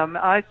know them.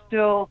 I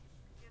still,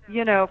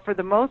 for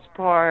the most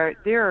part,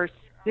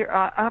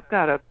 I've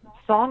got a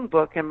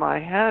songbook in my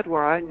head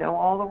where I know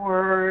all the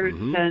words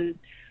and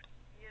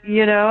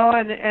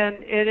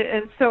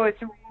and so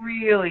it's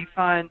really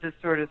fun to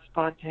sort of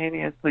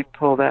spontaneously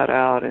pull that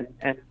out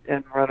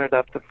and run it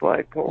up the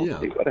flagpole and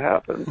see what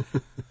happens.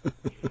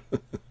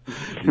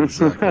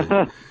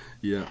 Exactly.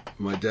 Yeah,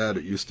 my dad,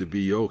 it used to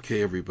be,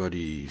 okay,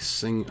 everybody,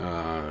 sing,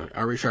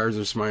 Irish Eyes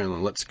Are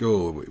Smiling, let's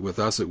go. With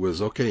us, it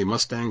was, okay,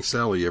 Mustang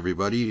Sally,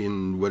 everybody,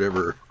 and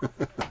whatever.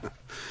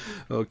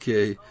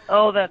 Okay.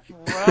 Oh, that's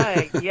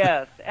right.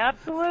 Yes,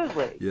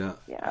 absolutely. Yeah.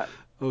 Yeah.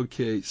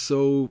 Okay,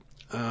 so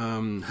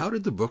how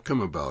did the book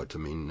come about? I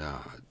mean,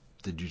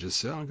 did you just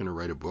say, I'm going to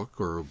write a book,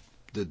 or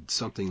did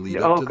something lead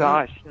up to that? Oh,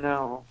 gosh,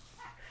 no.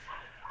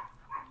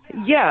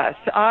 Yes,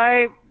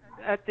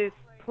 at this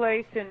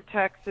place in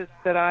Texas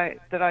that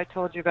I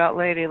told you about,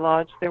 Lady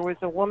Lodge, there was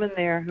a woman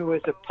there who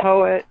was a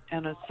poet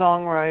and a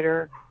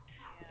songwriter,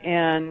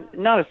 and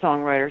not a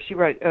songwriter. She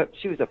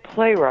was a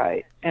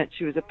playwright, and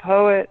she was a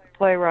poet,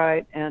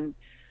 playwright, and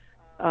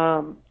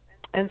an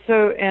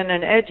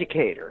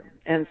educator,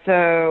 and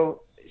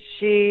so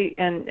she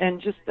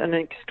and just an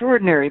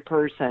extraordinary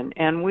person,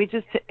 and we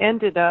just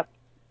ended up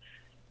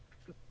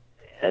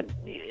at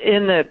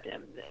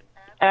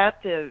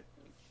the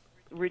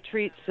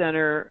retreat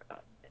center,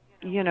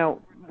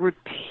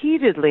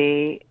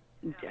 repeatedly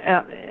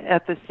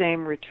at the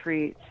same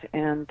retreats.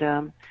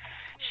 And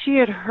she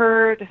had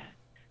heard,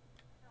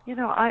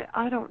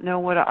 I don't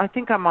know I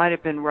think I might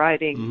have been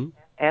writing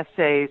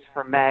essays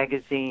for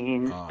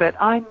magazines, but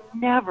I'm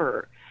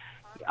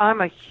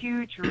a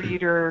huge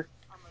reader.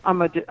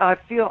 I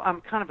feel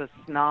I'm kind of a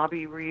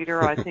snobby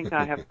reader. I think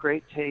I have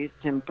great taste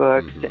in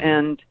books.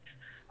 And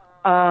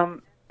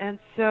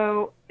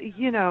so,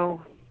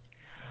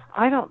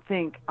 I don't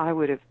think I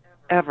would have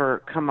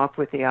ever come up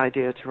with the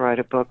idea to write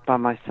a book by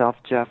myself,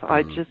 Jeff.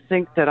 I just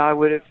think that I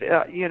would have,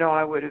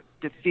 I would have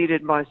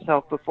defeated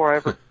myself before I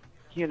ever,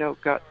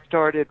 got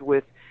started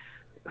with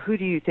who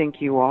do you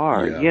think you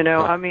are?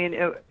 I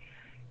mean,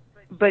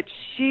 but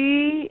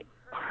she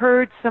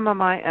heard some of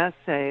my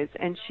essays,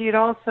 and she'd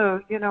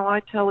also,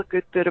 I tell a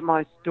good bit of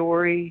my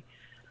story,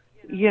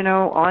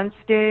 on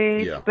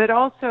stage, but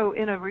also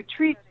in a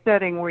retreat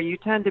setting where you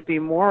tend to be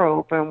more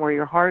open, where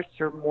your hearts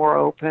are more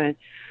open.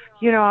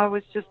 I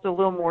was just a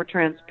little more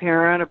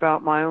transparent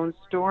about my own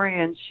story,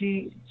 and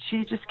she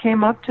just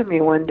came up to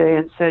me one day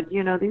and said,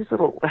 these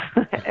little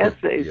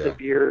essays of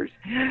yours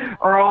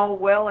are all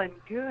well and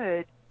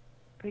good,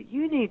 but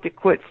you need to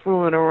quit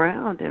fooling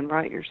around and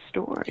write your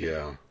story.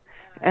 Yeah.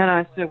 And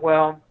I said,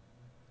 well,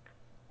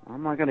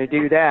 I'm not going to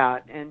do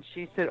that. And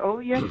she said, oh,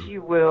 yes,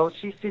 you will.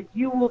 She said,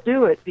 you will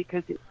do it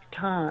because it's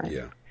time.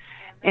 Yeah.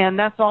 And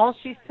that's all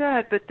she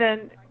said. But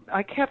then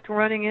I kept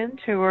running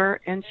into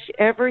her, and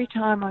every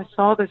time I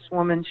saw this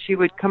woman, she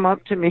would come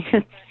up to me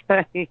and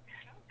say,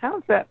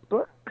 how's that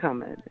book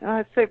coming? And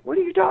I'd say, what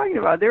are you talking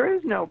about? There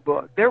is no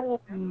book. There will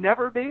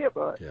never be a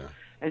book. Yeah.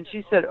 And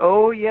she said,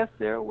 oh, yes,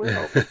 there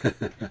will, because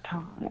it's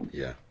time.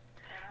 Yeah.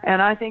 And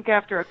I think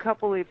after a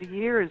couple of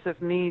years of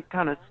me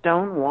kind of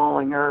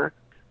stonewalling her,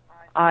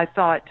 I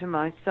thought to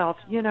myself,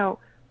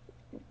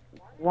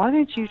 why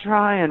don't you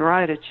try and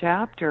write a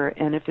chapter,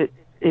 and if it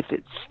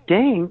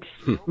stinks,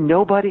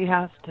 nobody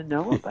has to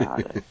know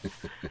about it.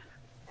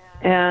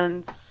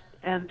 And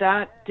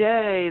that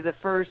day, the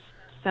first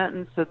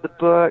sentence of the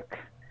book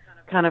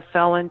kind of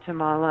fell into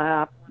my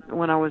lap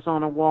when I was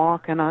on a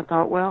walk, and I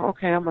thought, well,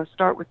 okay, I'm going to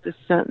start with this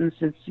sentence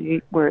and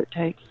see where it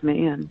takes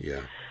me. And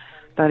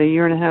about a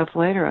year and a half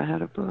later, I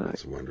had a book.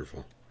 That's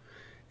wonderful.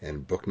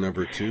 And book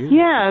number 2?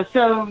 Yeah,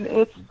 so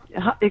it's,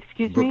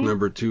 excuse me? Book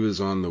number 2 is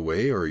on the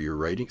way, or you're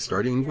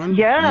starting one?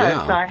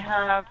 Yes, I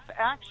have.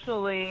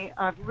 Actually,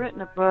 I've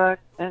written a book,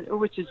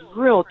 which is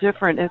real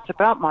different. It's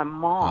about my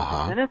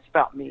mom, and it's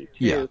about me,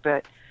 too. Yeah.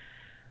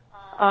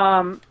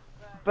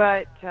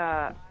 But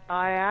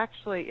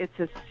it's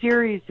a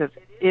series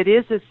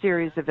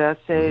of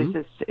essays.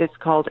 Mm-hmm. It's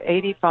called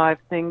 85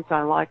 Things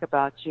I Like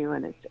About You,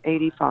 and it's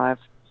 85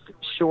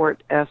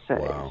 short essays.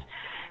 Wow.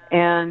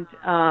 And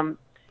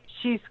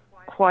she's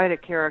quite a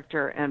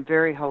character and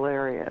very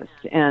hilarious.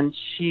 And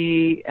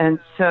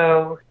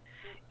so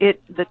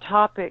the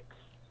topics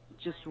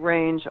just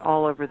range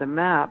all over the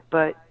map.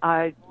 But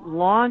I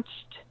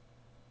launched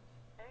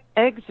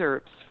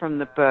excerpts from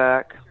the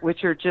book,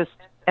 which are just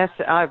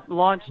I've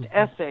launched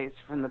essays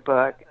from the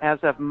book as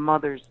of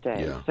Mother's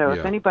Day. Yeah, so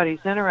if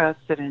anybody's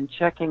interested in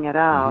checking it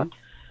out,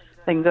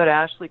 they can go to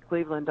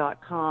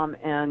AshleyCleveland.com,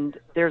 and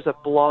there's a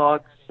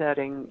blog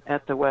setting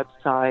at the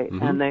website.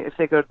 And if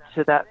they go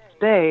to that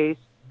space,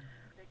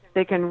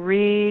 they can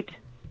read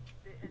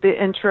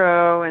the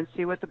intro and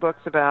see what the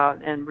book's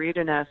about and read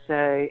an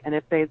essay. And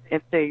if they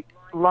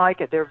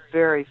like it, they're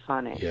very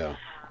funny. Yeah.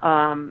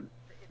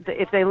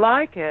 If they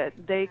like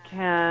it, they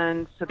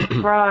can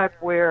subscribe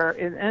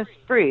and it's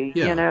free.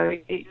 Yeah. You know,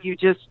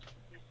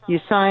 you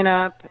sign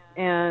up,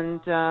 and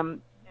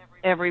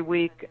every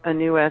week a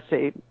new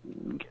essay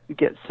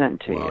gets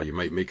sent to you. Wow, you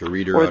might make a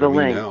reader or out the of me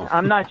link. now.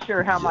 I'm not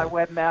sure how my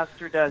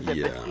webmaster does it,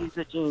 but she's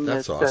a genius.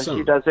 That's awesome. So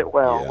she does it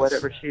well, Yes.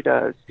 whatever she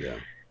does. Yeah.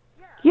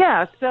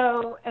 Yeah,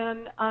 so,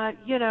 and,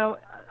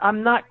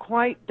 I'm not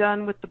quite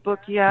done with the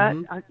book yet,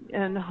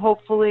 and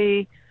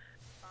hopefully,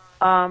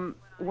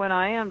 when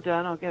I am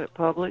done, I'll get it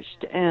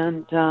published,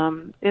 and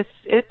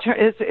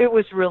it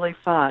was really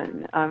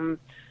fun.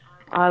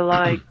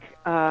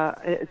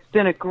 It's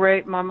been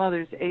my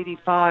mother's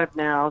 85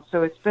 now,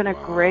 so it's been a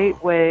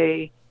great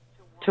way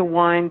to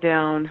wind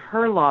down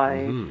her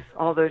life,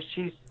 although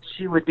she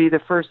would be the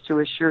first to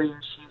assure you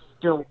she's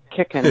still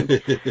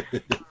kicking.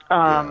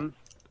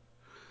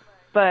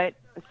 But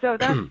so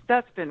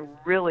that's been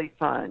really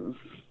fun.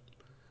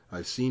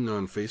 I've seen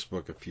on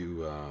Facebook a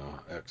few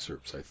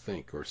excerpts, I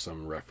think, or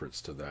some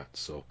reference to that.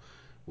 So,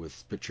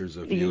 with pictures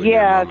of you and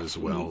your mom as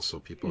well, so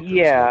people can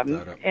look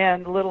that up.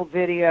 And little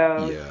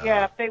videos.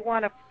 Yeah, if they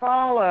want to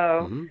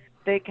follow,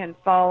 they can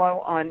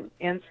follow on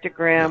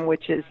Instagram,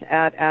 which is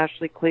at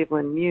Ashley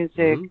Cleveland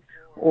Music,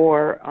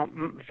 or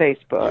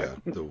Facebook,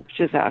 which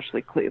is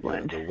Ashley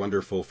Cleveland. Yeah, the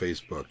wonderful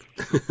Facebook,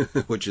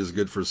 which is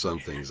good for some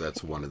things.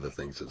 That's one of the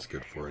things it's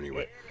good for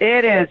anyway.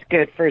 It is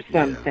good for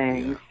some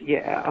things,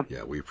 Yeah,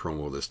 we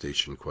promo the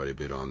station quite a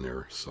bit on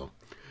there. So,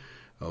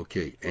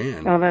 okay,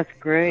 and that's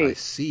great.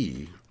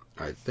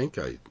 I think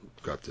I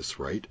got this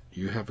right.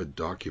 You have a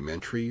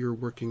documentary you're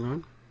working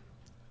on?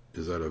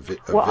 Is that a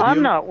video? Well,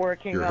 I'm not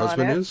working on it. Your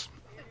husband is?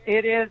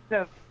 It is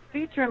a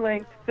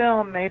feature-length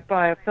film made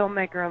by a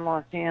filmmaker in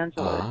Los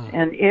Angeles,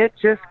 and it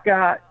just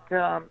got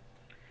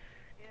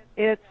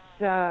it's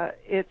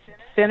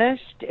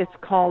finished. It's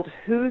called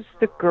Who's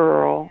the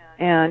Girl,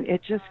 and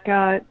it just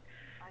got,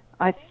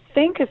 I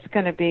think it's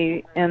going to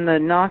be in the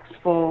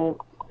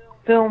Knoxville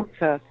Film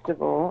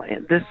Festival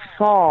this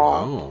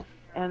fall. Wow.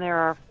 And there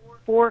are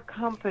 4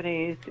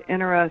 companies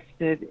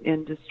interested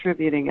in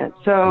distributing it.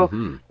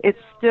 So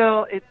it's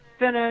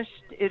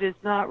finished. It is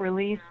not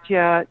released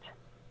yet,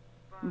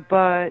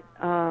 but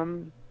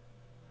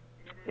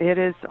it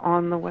is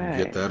on the way.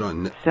 Get that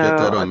on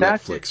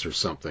Netflix or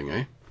something,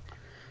 eh?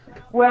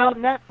 Well,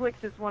 Netflix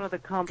is one of the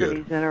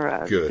companies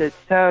interested. Good.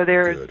 So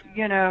there's,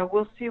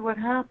 we'll see what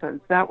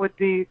happens. That would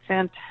be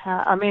fantastic.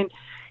 I mean,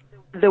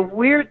 the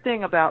weird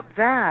thing about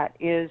that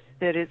is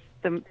that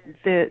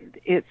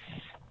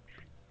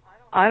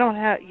I don't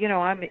have,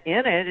 I'm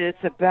in it.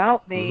 It's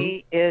about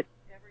me.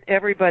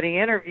 Everybody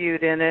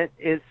interviewed in it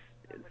is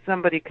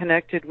somebody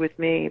connected with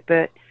me,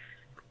 but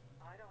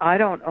I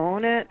don't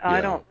own it. Yeah.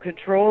 I don't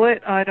control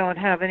it. I don't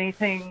have any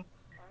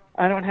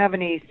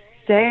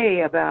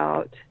say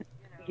about,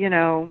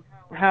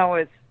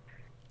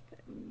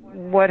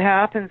 what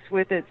happens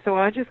with it. So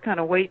I just kind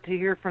of wait to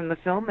hear from the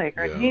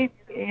filmmaker. Yeah. And he,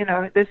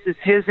 this is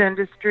his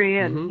industry,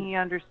 and he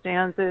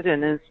understands it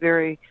and is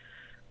very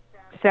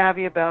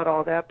savvy about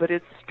all that, but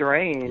it's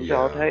strange,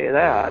 I'll tell you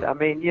that. I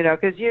mean,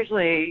 because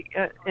usually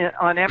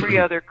on every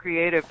other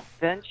creative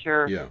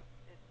venture,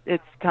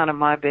 it's kind of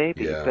my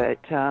baby, but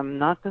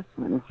not this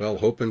one. Well,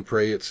 hope and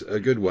pray it's a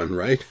good one,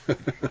 right?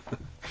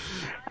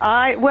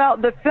 Well,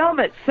 the film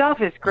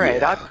itself is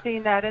great. Yeah. I've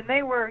seen that, and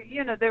they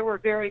were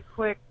very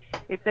quick.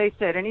 If they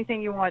said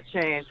anything you want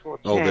changed, we'll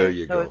change. Oh, there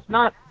you go. So it's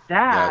not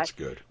that. That's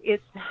good.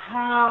 It's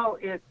how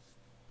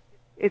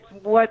it's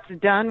what's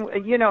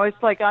done. You know,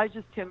 it's like I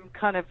just am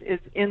kind of as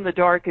in the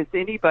dark as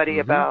anybody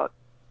about,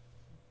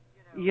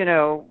 you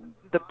know,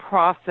 the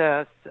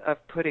process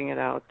of putting it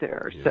out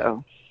there. Yeah.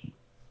 So,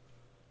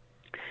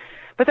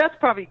 but that's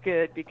probably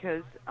good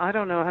because I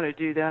don't know how to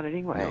do that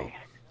anyway.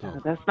 No.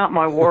 That's not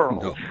my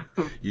world.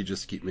 No, you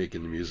just keep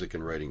making the music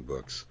and writing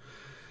books.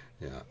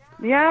 Yeah.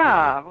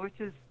 Yeah, which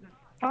is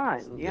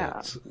fun.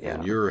 Yeah.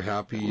 And you're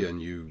happy,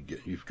 and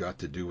you've got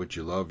to do what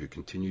you love. You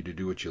continue to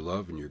do what you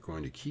love, and you're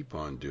going to keep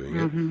on doing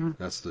it.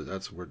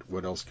 That's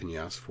what else can you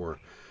ask for,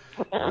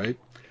 right?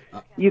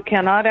 You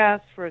cannot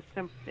ask for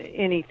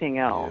anything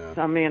else.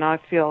 Yeah. I mean, I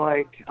feel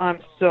like I'm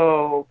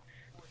so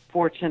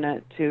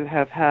fortunate to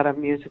have had a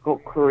musical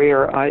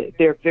career.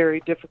 They're very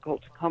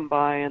difficult to come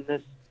by in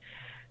this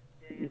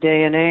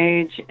day and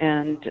age,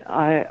 and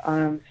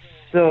I'm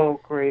so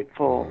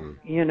grateful.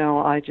 You know,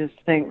 I just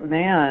think,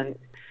 man,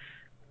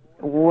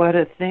 what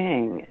a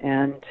thing.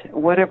 And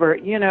whatever,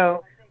 you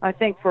know, I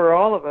think for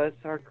all of us,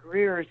 our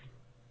careers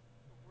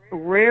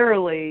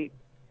rarely,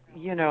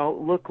 you know,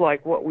 look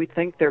like what we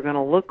think they're going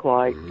to look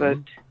like, but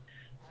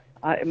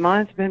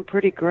mine's been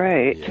pretty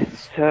great.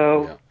 Yes.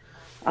 So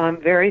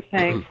I'm very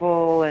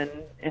thankful, and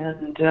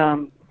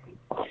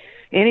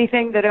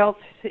anything else,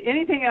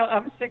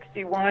 I'm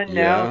 61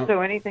 now,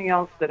 so anything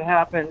else that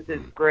happens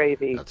is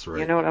gravy. That's right.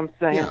 You know what I'm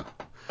saying? Yeah.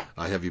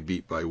 I have you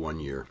beat by 1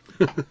 year.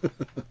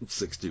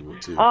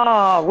 62.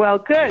 Oh, well,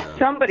 good. Yeah.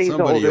 Somebody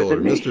older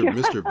than me.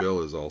 Mr.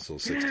 Bill is also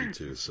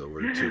 62, so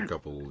we're a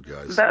couple old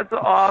guys. That's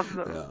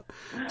awesome.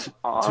 Yeah.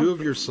 Awesome. Two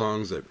of your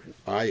songs that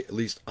I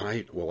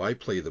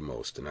play the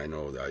most, and I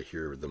know that I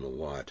hear them a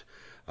lot.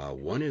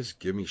 One is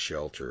 "Give Me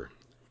Shelter."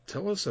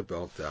 Tell us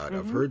about that.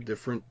 I've heard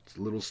different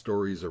little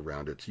stories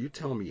around it. So you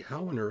tell me,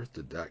 how on earth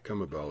did that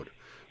come about,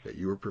 that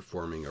you were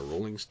performing a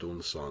Rolling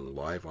Stones song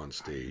live on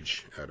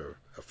stage at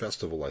a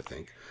festival, I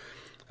think?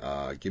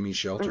 Give Me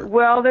Shelter.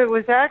 Well, it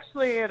was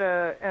actually at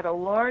a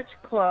large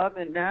club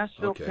in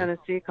Nashville,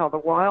 Tennessee, called the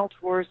Wild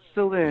Horse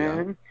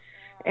Saloon,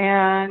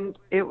 and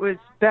it was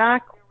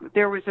back.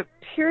 There was a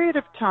period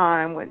of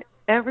time when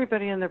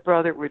everybody and their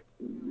brother were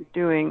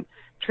doing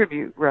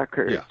tribute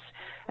records,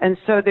 and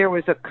so there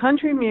was a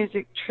country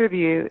music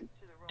tribute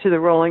to the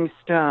Rolling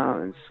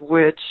Stones,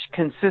 which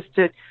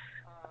consisted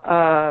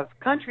of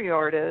country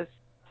artists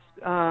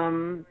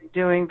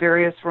doing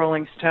various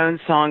Rolling Stones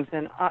songs,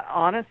 and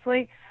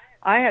honestly,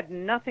 I had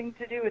nothing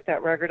to do with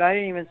that record. I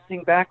didn't even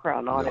sing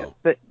background on it.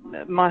 But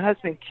my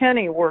husband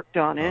Kenny worked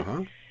on it.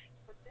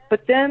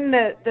 But then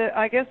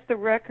I guess the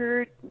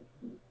record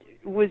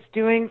was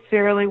doing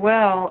fairly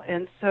well,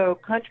 and so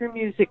Country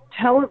Music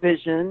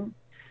Television,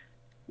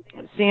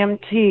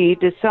 CMT,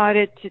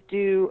 decided to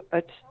do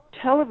a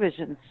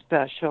television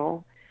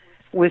special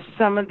with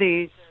some of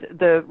the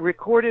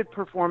recorded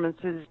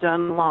performances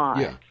done live.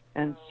 Yeah.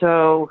 And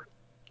so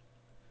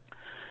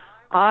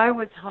I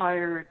was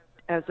hired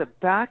as a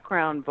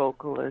background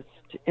vocalist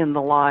in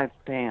the live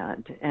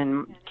band,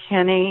 and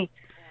Kenny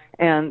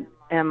and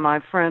my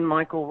friend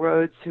Michael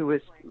Rhodes, who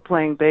was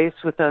playing bass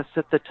with us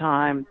at the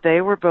time,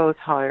 they were both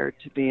hired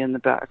to be in the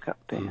backup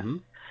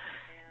band.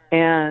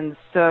 And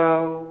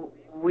so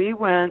we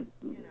went,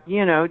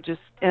 you know,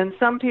 and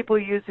some people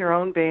use their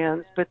own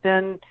bands, but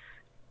then,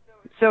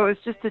 so it was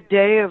just a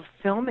day of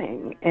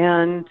filming,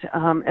 and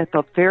at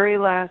the very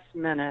last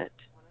minute,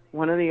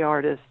 one of the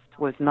artists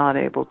was not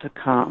able to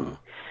come.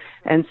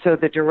 And so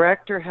the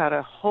director had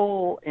a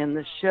hole in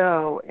the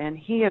show, and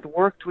he had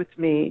worked with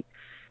me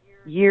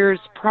years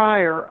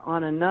prior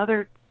on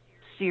another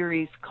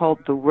series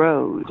called The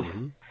Road,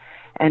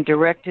 and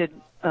directed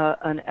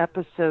an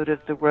episode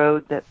of The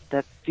Road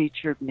that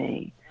featured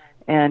me.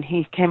 And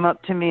he came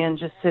up to me and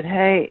just said,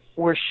 "Hey,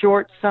 we're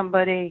short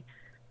somebody.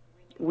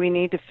 We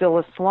need to fill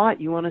a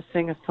slot. You want to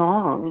sing a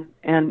song?"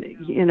 And,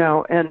 you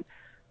know, and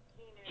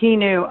he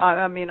knew,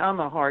 I mean, I'm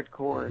a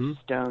hardcore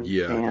Stones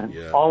fan.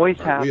 Always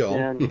have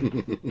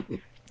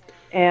been.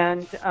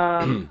 And,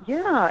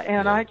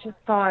 and I just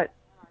thought,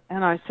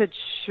 and I said,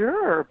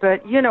 sure.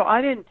 But, you know,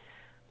 I didn't,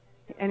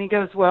 and he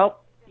goes, well,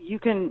 you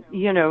can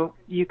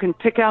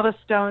pick out a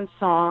Stones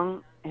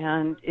song,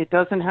 and it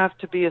doesn't have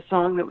to be a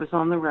song that was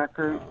on the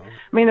record.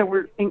 I mean,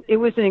 it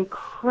was an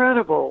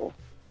incredible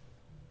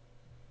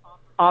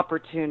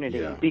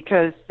opportunity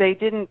because they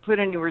didn't put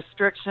any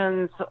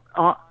restrictions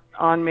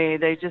on me.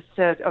 They just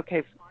said,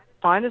 okay,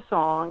 find a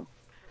song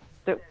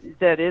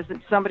that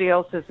isn't somebody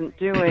else isn't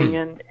doing,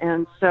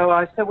 and so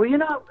I said, well, you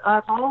know,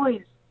 I've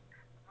always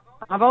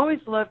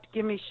loved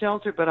Give Me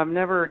Shelter, but I've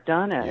never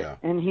done it.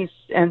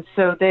 And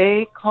so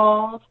they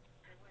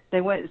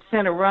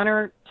sent a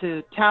runner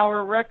to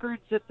Tower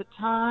Records at the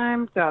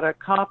time, got a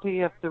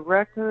copy of the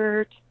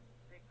record.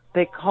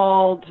 They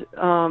called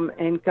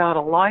and got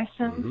a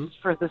license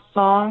for the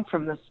song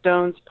from the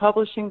Stones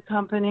Publishing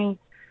Company,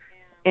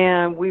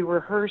 and we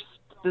rehearsed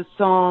the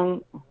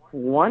song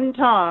one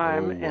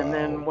time, and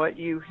then what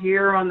you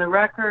hear on the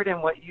record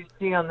and what you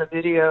see on the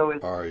video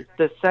is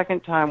the second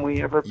time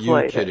we ever played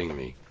it. You're kidding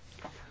me.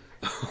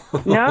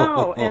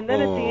 No, and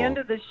then at the end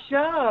of the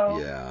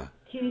show,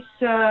 he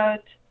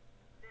said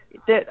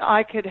that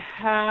I could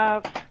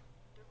have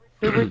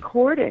the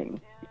recording,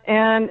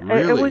 and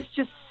really? it was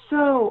just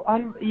so.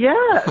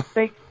 Yes,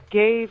 they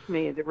gave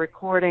me the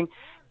recording,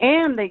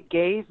 and they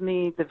gave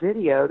me the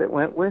video that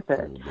went with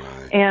it,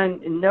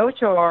 and no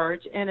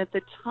charge. And at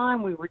the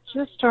time, we were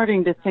just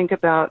starting to think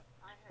about.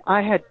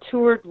 I had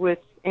toured with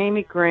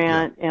Amy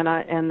Grant,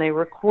 and they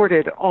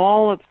recorded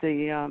all of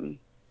the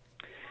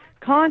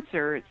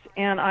concerts,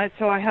 and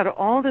so I had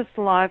all this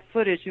live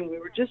footage, and we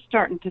were just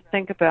starting to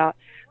think about,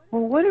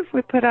 well, what if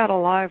we put out a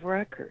live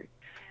record?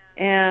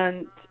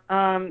 And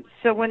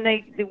so when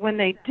they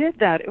did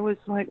that, it was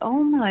like,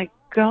 oh my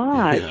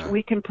gosh,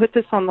 we can put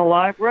this on the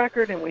live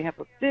record, and we have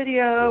a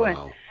video,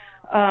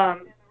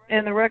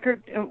 and the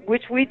record,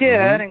 which we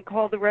did, and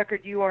called the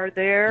record "You Are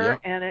There,"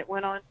 and it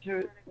went on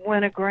to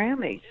win a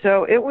Grammy.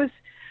 So it was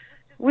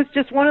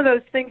just one of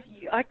those things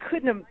I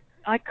couldn't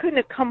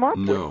have come up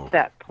with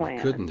that plan.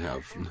 You couldn't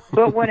have.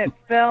 But when it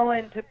fell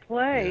into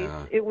place,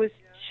 it was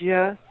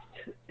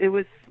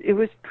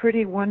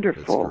pretty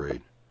wonderful. That's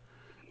great.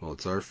 Well,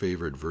 it's our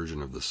favorite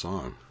version of the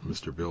song,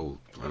 Mr. Bill,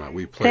 and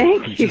we play.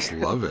 We just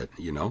love it.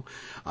 You know,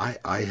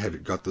 I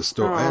had got the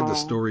story. I had the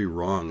story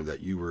wrong that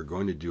you were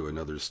going to do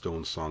another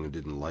Stone song and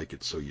didn't like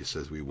it, so you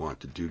says we want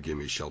to do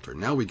 "Gimme Shelter."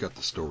 Now we got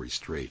the story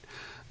straight.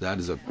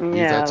 That's a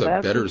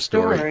better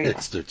story.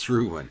 It's the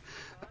true one.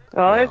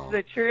 Well, it's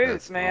the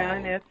truth,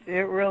 man. It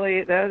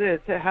really that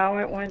is how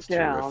it went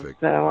down.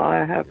 Terrific. So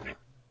I'm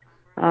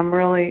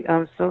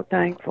so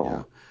thankful.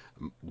 Yeah.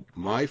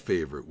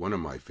 One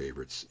of my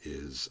favorites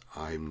is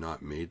 "I'm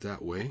Not Made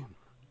That Way,"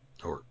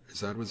 or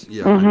is that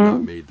 "I'm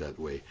Not Made That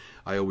Way."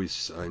 I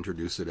always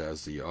introduce it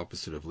as the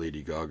opposite of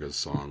Lady Gaga's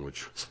song,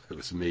 which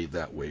was "Made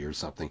That Way" or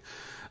something.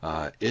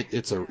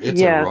 It's a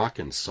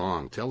rockin'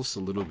 song. Tell us a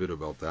little bit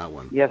about that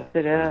one. Yes,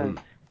 it is.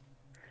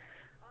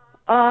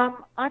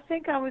 I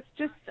think I was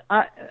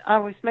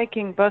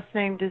making Bus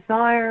Named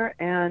Desire,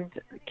 and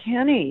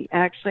Kenny,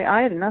 actually,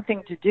 I had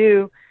nothing to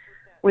do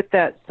with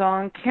that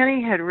song.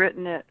 Kenny had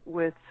written it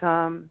with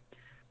my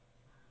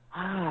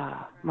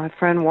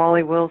friend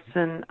Wally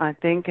Wilson, I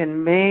think,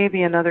 and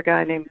maybe another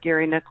guy named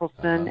Gary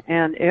Nicholson,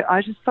 and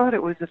I just thought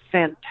it was a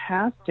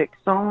fantastic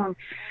song,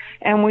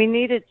 and we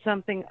needed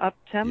something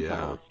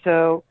up-tempo,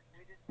 so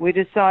we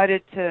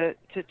decided to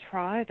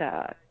try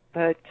that,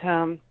 but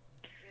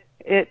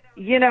it,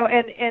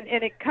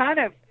 and it kind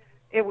of,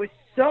 it was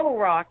so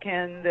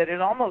rockin' that it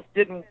almost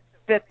didn't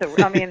fit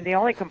the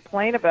only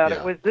complaint about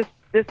it was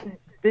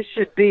this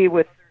should be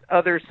with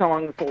other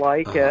songs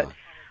like it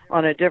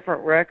on a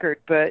different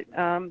record, but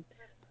I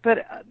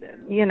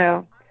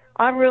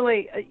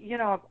really,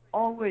 I've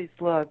always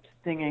loved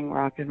singing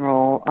rock and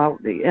roll,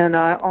 and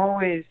I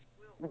always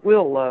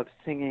will love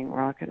singing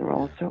rock and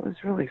roll, so it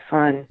was really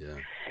fun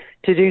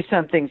to do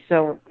something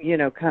so,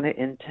 kind of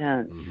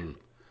intense.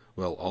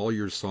 Well, all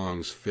your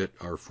songs fit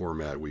our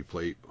format.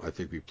 I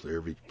think we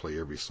play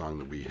every song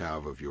that we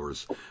have of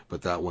yours,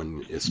 but that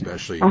one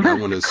especially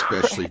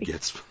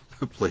gets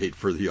played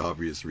for the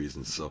obvious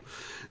reasons, so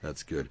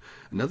that's good.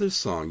 Another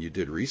song you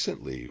did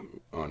recently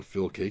on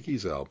Phil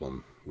Keaggy's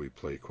album, we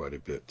play quite a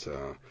bit.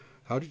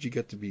 How did you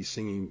get to be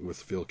singing with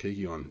Phil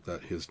Keaggy on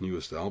his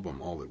newest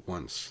album, All at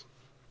Once?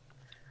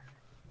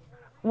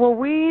 Well,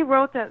 we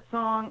wrote that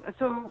song.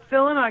 So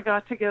Phil and I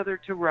got together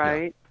to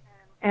write.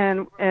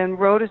 And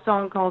wrote a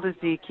song called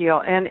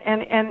Ezekiel, and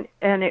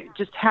it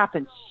just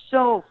happened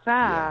so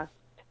fast.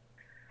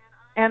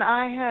 And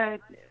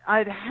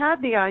I'd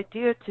had the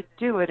idea to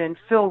do it, and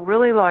Phil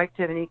really liked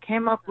it, and he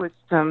came up with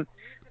some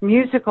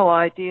musical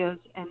ideas,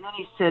 and then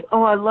he said,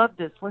 "Oh, I love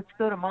this. Let's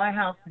go to my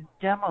house and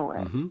demo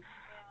it."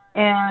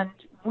 And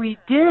we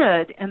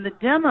did, and the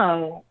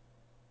demo,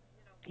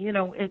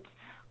 it's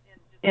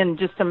in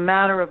just a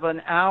matter of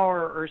an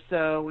hour or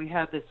so, we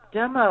had this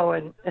demo,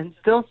 and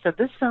Phil said,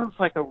 "This sounds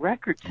like a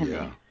record to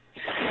me."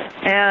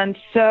 And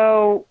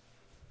so,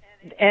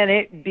 and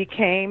it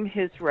became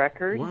his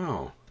record.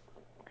 Wow.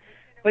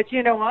 But,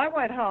 I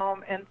went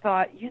home and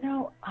thought,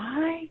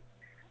 I'm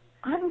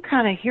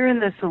kind of hearing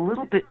this a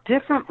little bit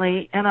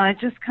differently, and I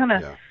just kind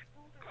of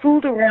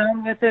fooled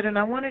around with it, and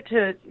I wanted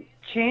to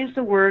change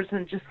the words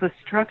and just the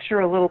structure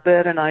a little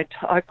bit, and I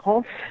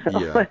called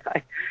Phil, and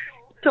I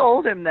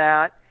told him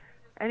that.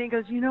 And he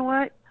goes, "You know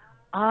what?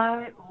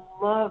 I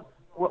love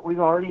what we've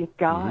already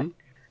got.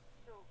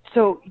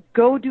 So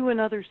go do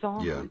another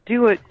song.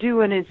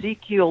 Do an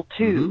Ezekiel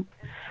 2.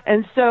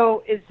 And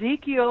so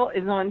Ezekiel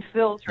is on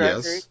Phil's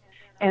record.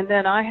 And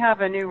then I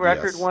have a new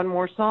record, one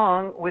more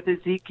song with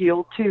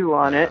Ezekiel 2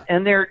 on it.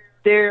 And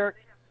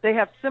they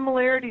have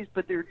similarities,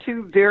 but they're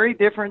two very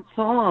different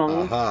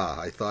songs.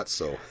 I thought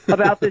so.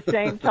 About the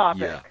same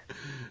topic.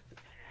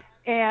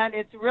 And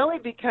it's really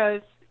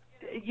because,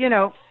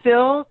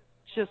 Phil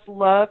just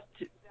loved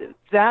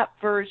that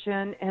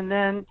version, and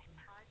then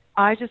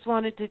I just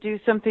wanted to do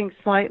something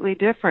slightly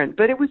different.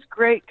 But it was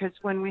great because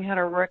when we had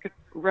our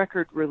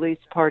record release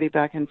party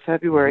back in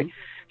February,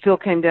 Phil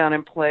came down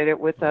and played it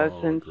with us,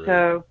 and great.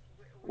 So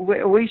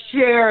we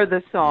share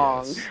the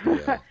songs.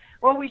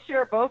 Well, we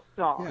share both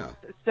songs,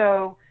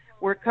 so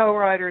we're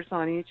co-writers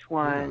on each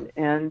one.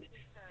 And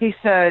he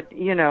said,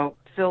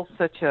 Phil's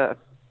such a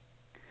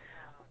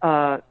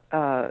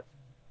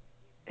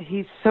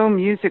he's so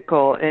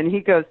musical, and he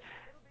goes,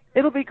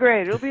 "It'll be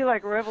great. It'll be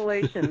like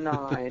Revelation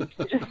 9."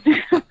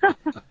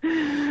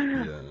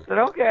 Yeah. But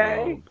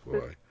okay. Oh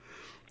boy.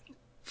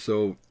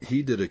 So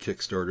he did a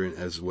Kickstarter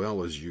as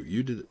well as you.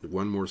 You did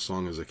one more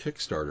song as a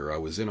Kickstarter. I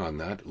was in on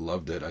that,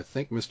 loved it. I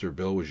think Mr.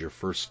 Bill was your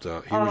first. He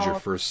was your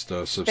first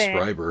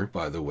subscriber,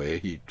 by the way.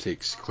 He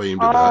takes claim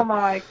to Oh that.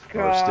 my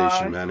Our station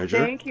gosh! manager.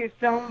 Thank you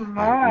so We just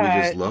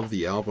much. love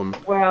the album.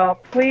 Well,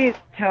 please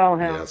tell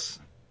him. Yes.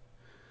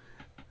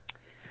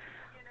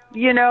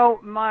 You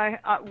know,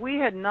 we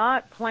had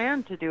not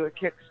planned to do a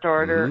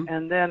Kickstarter,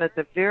 and then at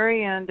the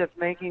very end of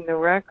making the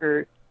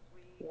record,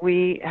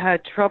 we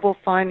had trouble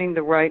finding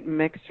the right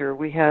mixer.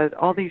 We had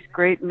all these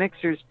great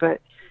mixers,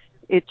 but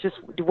it just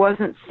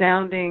wasn't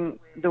sounding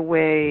the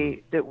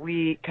way that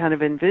we kind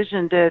of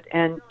envisioned it.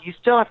 And you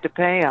still have to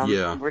pay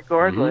them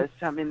regardless.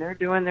 I mean, they're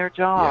doing their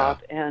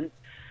job. And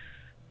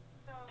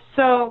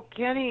so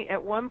Kenny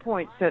at one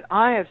point said,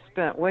 "I have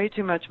spent way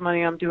too much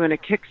money. I'm doing a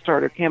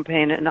Kickstarter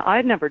campaign." And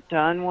I'd never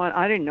done one.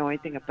 I didn't know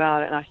anything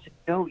about it. And I said,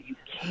 "No, you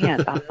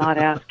can't. I'm not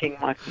asking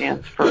my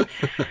fans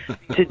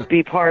to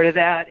be part of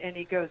that." And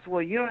he goes,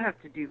 "Well, you don't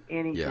have to do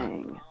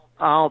anything.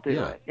 I'll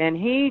do it."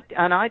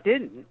 And I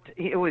didn't.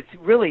 It was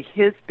really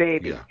his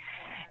baby. Yeah.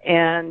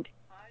 And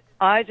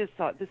I just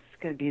thought, this is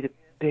going to be the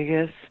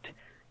biggest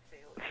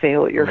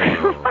failure.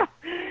 Oh.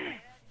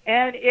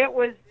 And it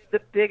was the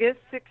biggest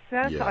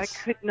success. Yes. I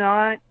could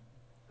not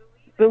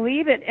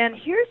believe it. And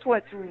here's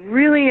what's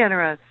really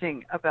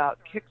interesting about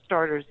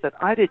Kickstarters that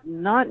I did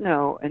not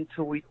know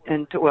until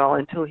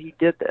he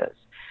did this,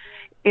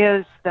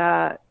 is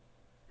that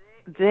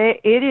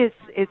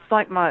it's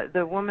like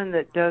the woman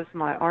that does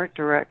my art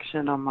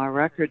direction on my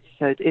records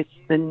said, it's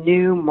the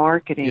new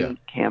marketing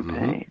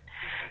campaign.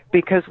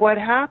 Because what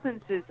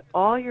happens is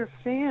all your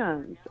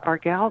fans are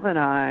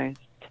galvanized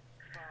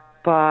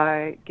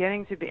by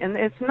getting to be, and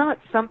it's not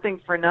something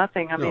for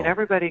nothing. I mean,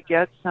 everybody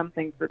gets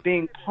something for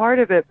being part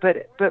of it,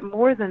 but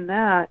more than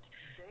that,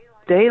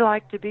 they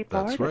like to be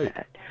part of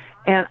it.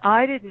 And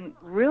I didn't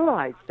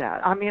realize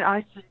that. I mean,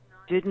 I just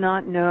did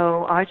not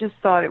know. I just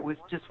thought it was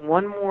just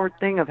one more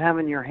thing of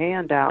having your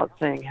hand out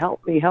saying,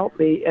 "Help me, help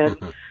me." And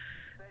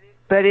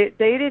but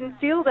they didn't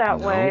feel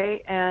that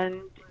way,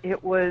 and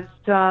it was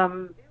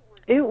the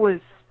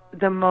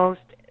most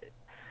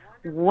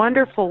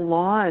wonderful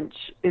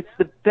launch. It's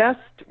the best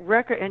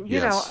record, and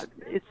you know,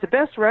 it's the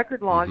best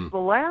record launch. The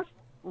last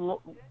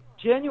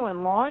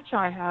genuine launch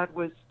I had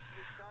was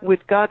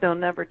with God They'll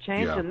Never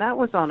Change, and that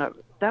was on a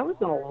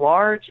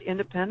large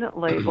independent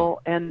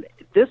label, and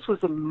this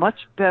was a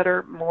much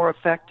better, more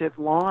effective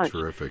launch.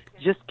 Terrific.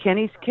 Just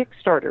Kenny's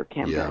Kickstarter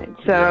campaign.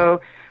 So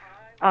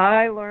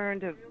I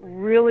learned a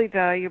really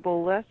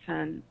valuable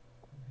lesson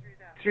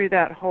through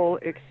that whole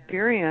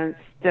experience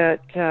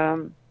that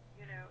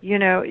you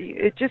know,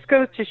 it just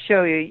goes to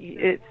show you,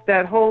 it's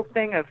that whole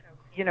thing of,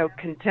 you know,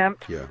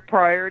 contempt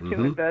prior to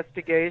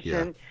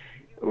investigation.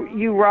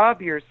 You rob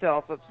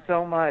yourself of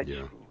so much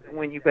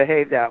when you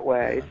behave that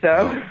way.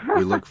 So well,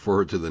 we look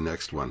forward to the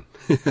next one.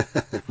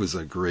 It was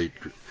a great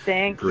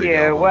Thank great you.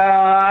 album.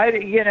 Well,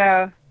 you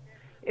know,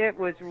 it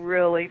was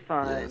really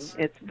fun. Yes.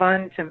 It's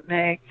fun to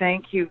make.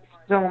 Thank you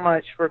so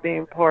much for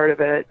being part of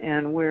it,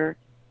 and we're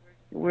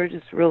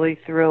just really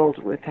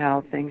thrilled with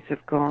how things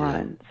have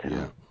gone.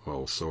 Yeah.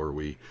 Well, so are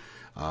we.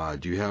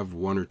 Do you have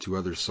one or two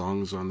other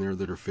songs on there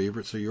that are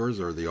favorites of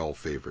yours, or are they all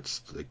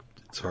favorites?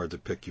 It's hard to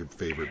pick your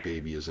favorite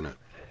baby, isn't it?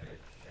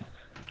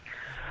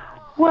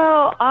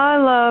 Well, I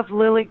love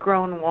Lily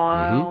Grown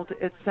Wild.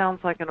 It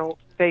sounds like an old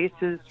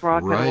Faces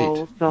rock and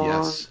roll song.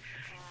 Yes.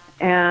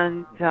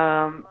 And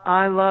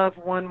I love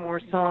One More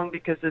Song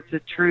because it's a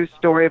true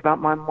story about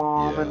my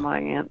mom and my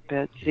Aunt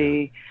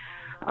Betsy.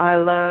 I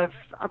love,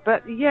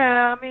 but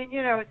I mean,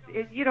 you know,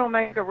 you don't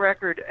make a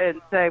record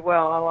and say,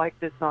 "Well, I like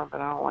this song, but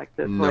I don't like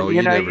this one."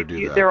 You never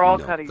do that. They're all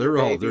kind of your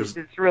babies.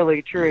 It's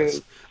really true. Yes.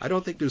 I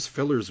don't think there's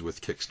fillers with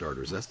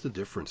Kickstarters. That's the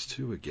difference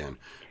too. Again,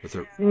 with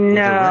a record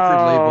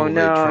label, they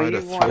try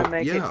to want to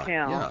make it count.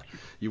 Yeah,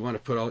 you want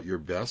to put out your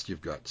best.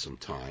 You've got some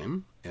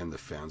time, and the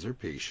fans are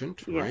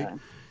patient, right?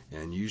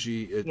 And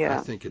usually, I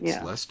think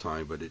it's less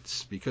time, but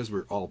it's because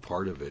we're all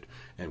part of it,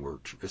 and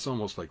it's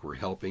almost like we're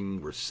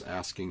helping, we're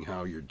asking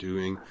how you're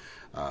doing,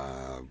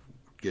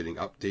 getting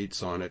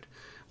updates on it.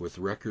 With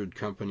record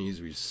companies,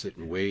 we sit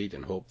and wait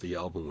and hope the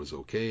album was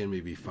okay, and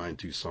maybe find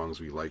two songs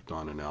we liked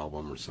on an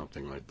album or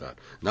something like that.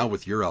 Not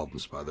with your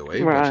albums, by the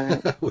way,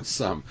 but with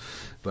some.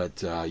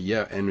 But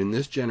and in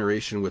this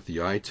generation with the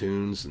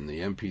iTunes and the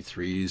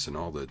MP3s and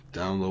all the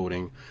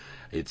downloading,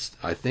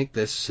 I think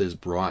this has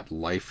brought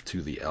life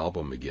to the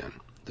album again,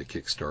 the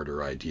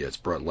Kickstarter idea. It's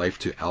brought life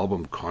to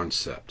album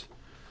concept.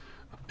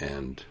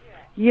 And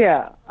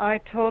I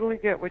totally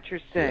get what you're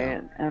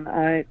saying, and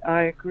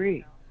I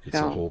agree. It's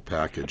a whole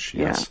package,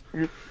 yes.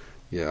 It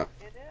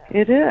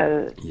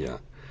is. Yeah.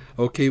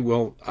 Okay,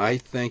 well, I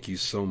thank you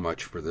so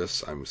much for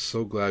this. I'm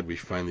so glad we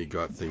finally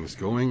got things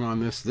going on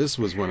this. This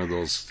was one of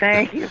those.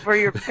 Thank you for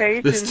your This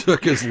patience.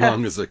 took as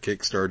long as a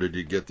Kickstarter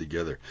to get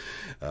together.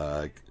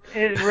 Uh,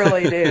 It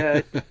really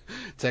did.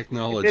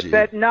 Technology.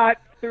 But not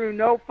through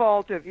no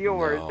fault of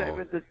yours. It No,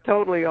 was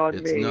totally on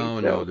it's me. no.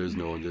 So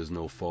There's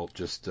no fault.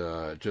 Just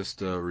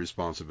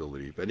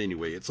responsibility. But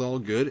anyway, it's all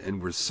good,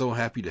 and we're so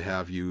happy to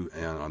have you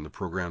on the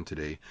program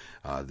today.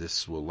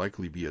 This will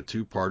likely be a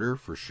two-parter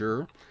for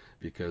sure,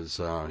 because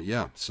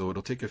yeah. So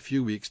it'll take a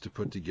few weeks to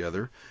put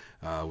together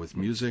with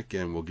music,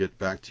 and we'll get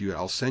back to you.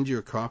 I'll send you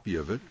a copy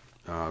of it.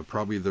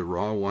 Probably the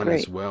raw one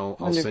as great. well.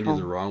 I'll send you Wonderful.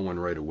 the raw one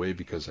right away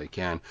because I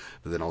can,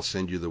 but then I'll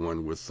send you the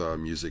one with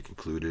music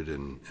included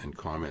and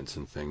comments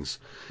and things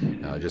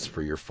just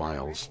for your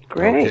files.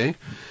 Great. Okay?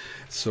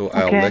 So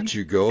I'll Okay. let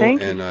you go,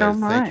 Thank you and so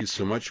thank you much.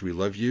 so much. We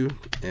love you,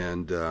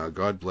 and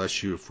God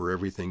bless you for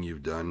everything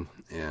you've done,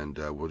 and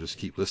we'll just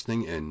keep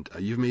listening. And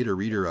you've made a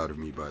reader out of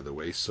me, by the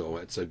way, so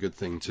it's a good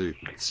thing, too.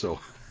 So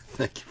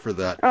thank you for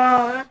that.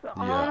 Oh, that's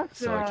Yeah,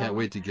 so I can't awesome.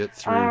 wait to get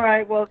All through.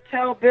 right. Well,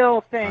 tell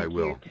Bill I thank you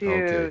will. too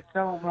Okay.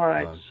 so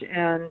much, Uh,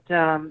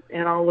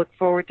 and I'll look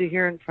forward to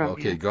hearing from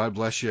okay, you. God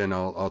bless you, and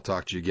I'll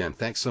talk to you again.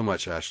 Thanks so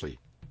much, Ashley.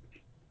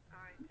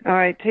 All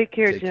right. Take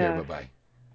care, Take care. Jeff. Bye-bye.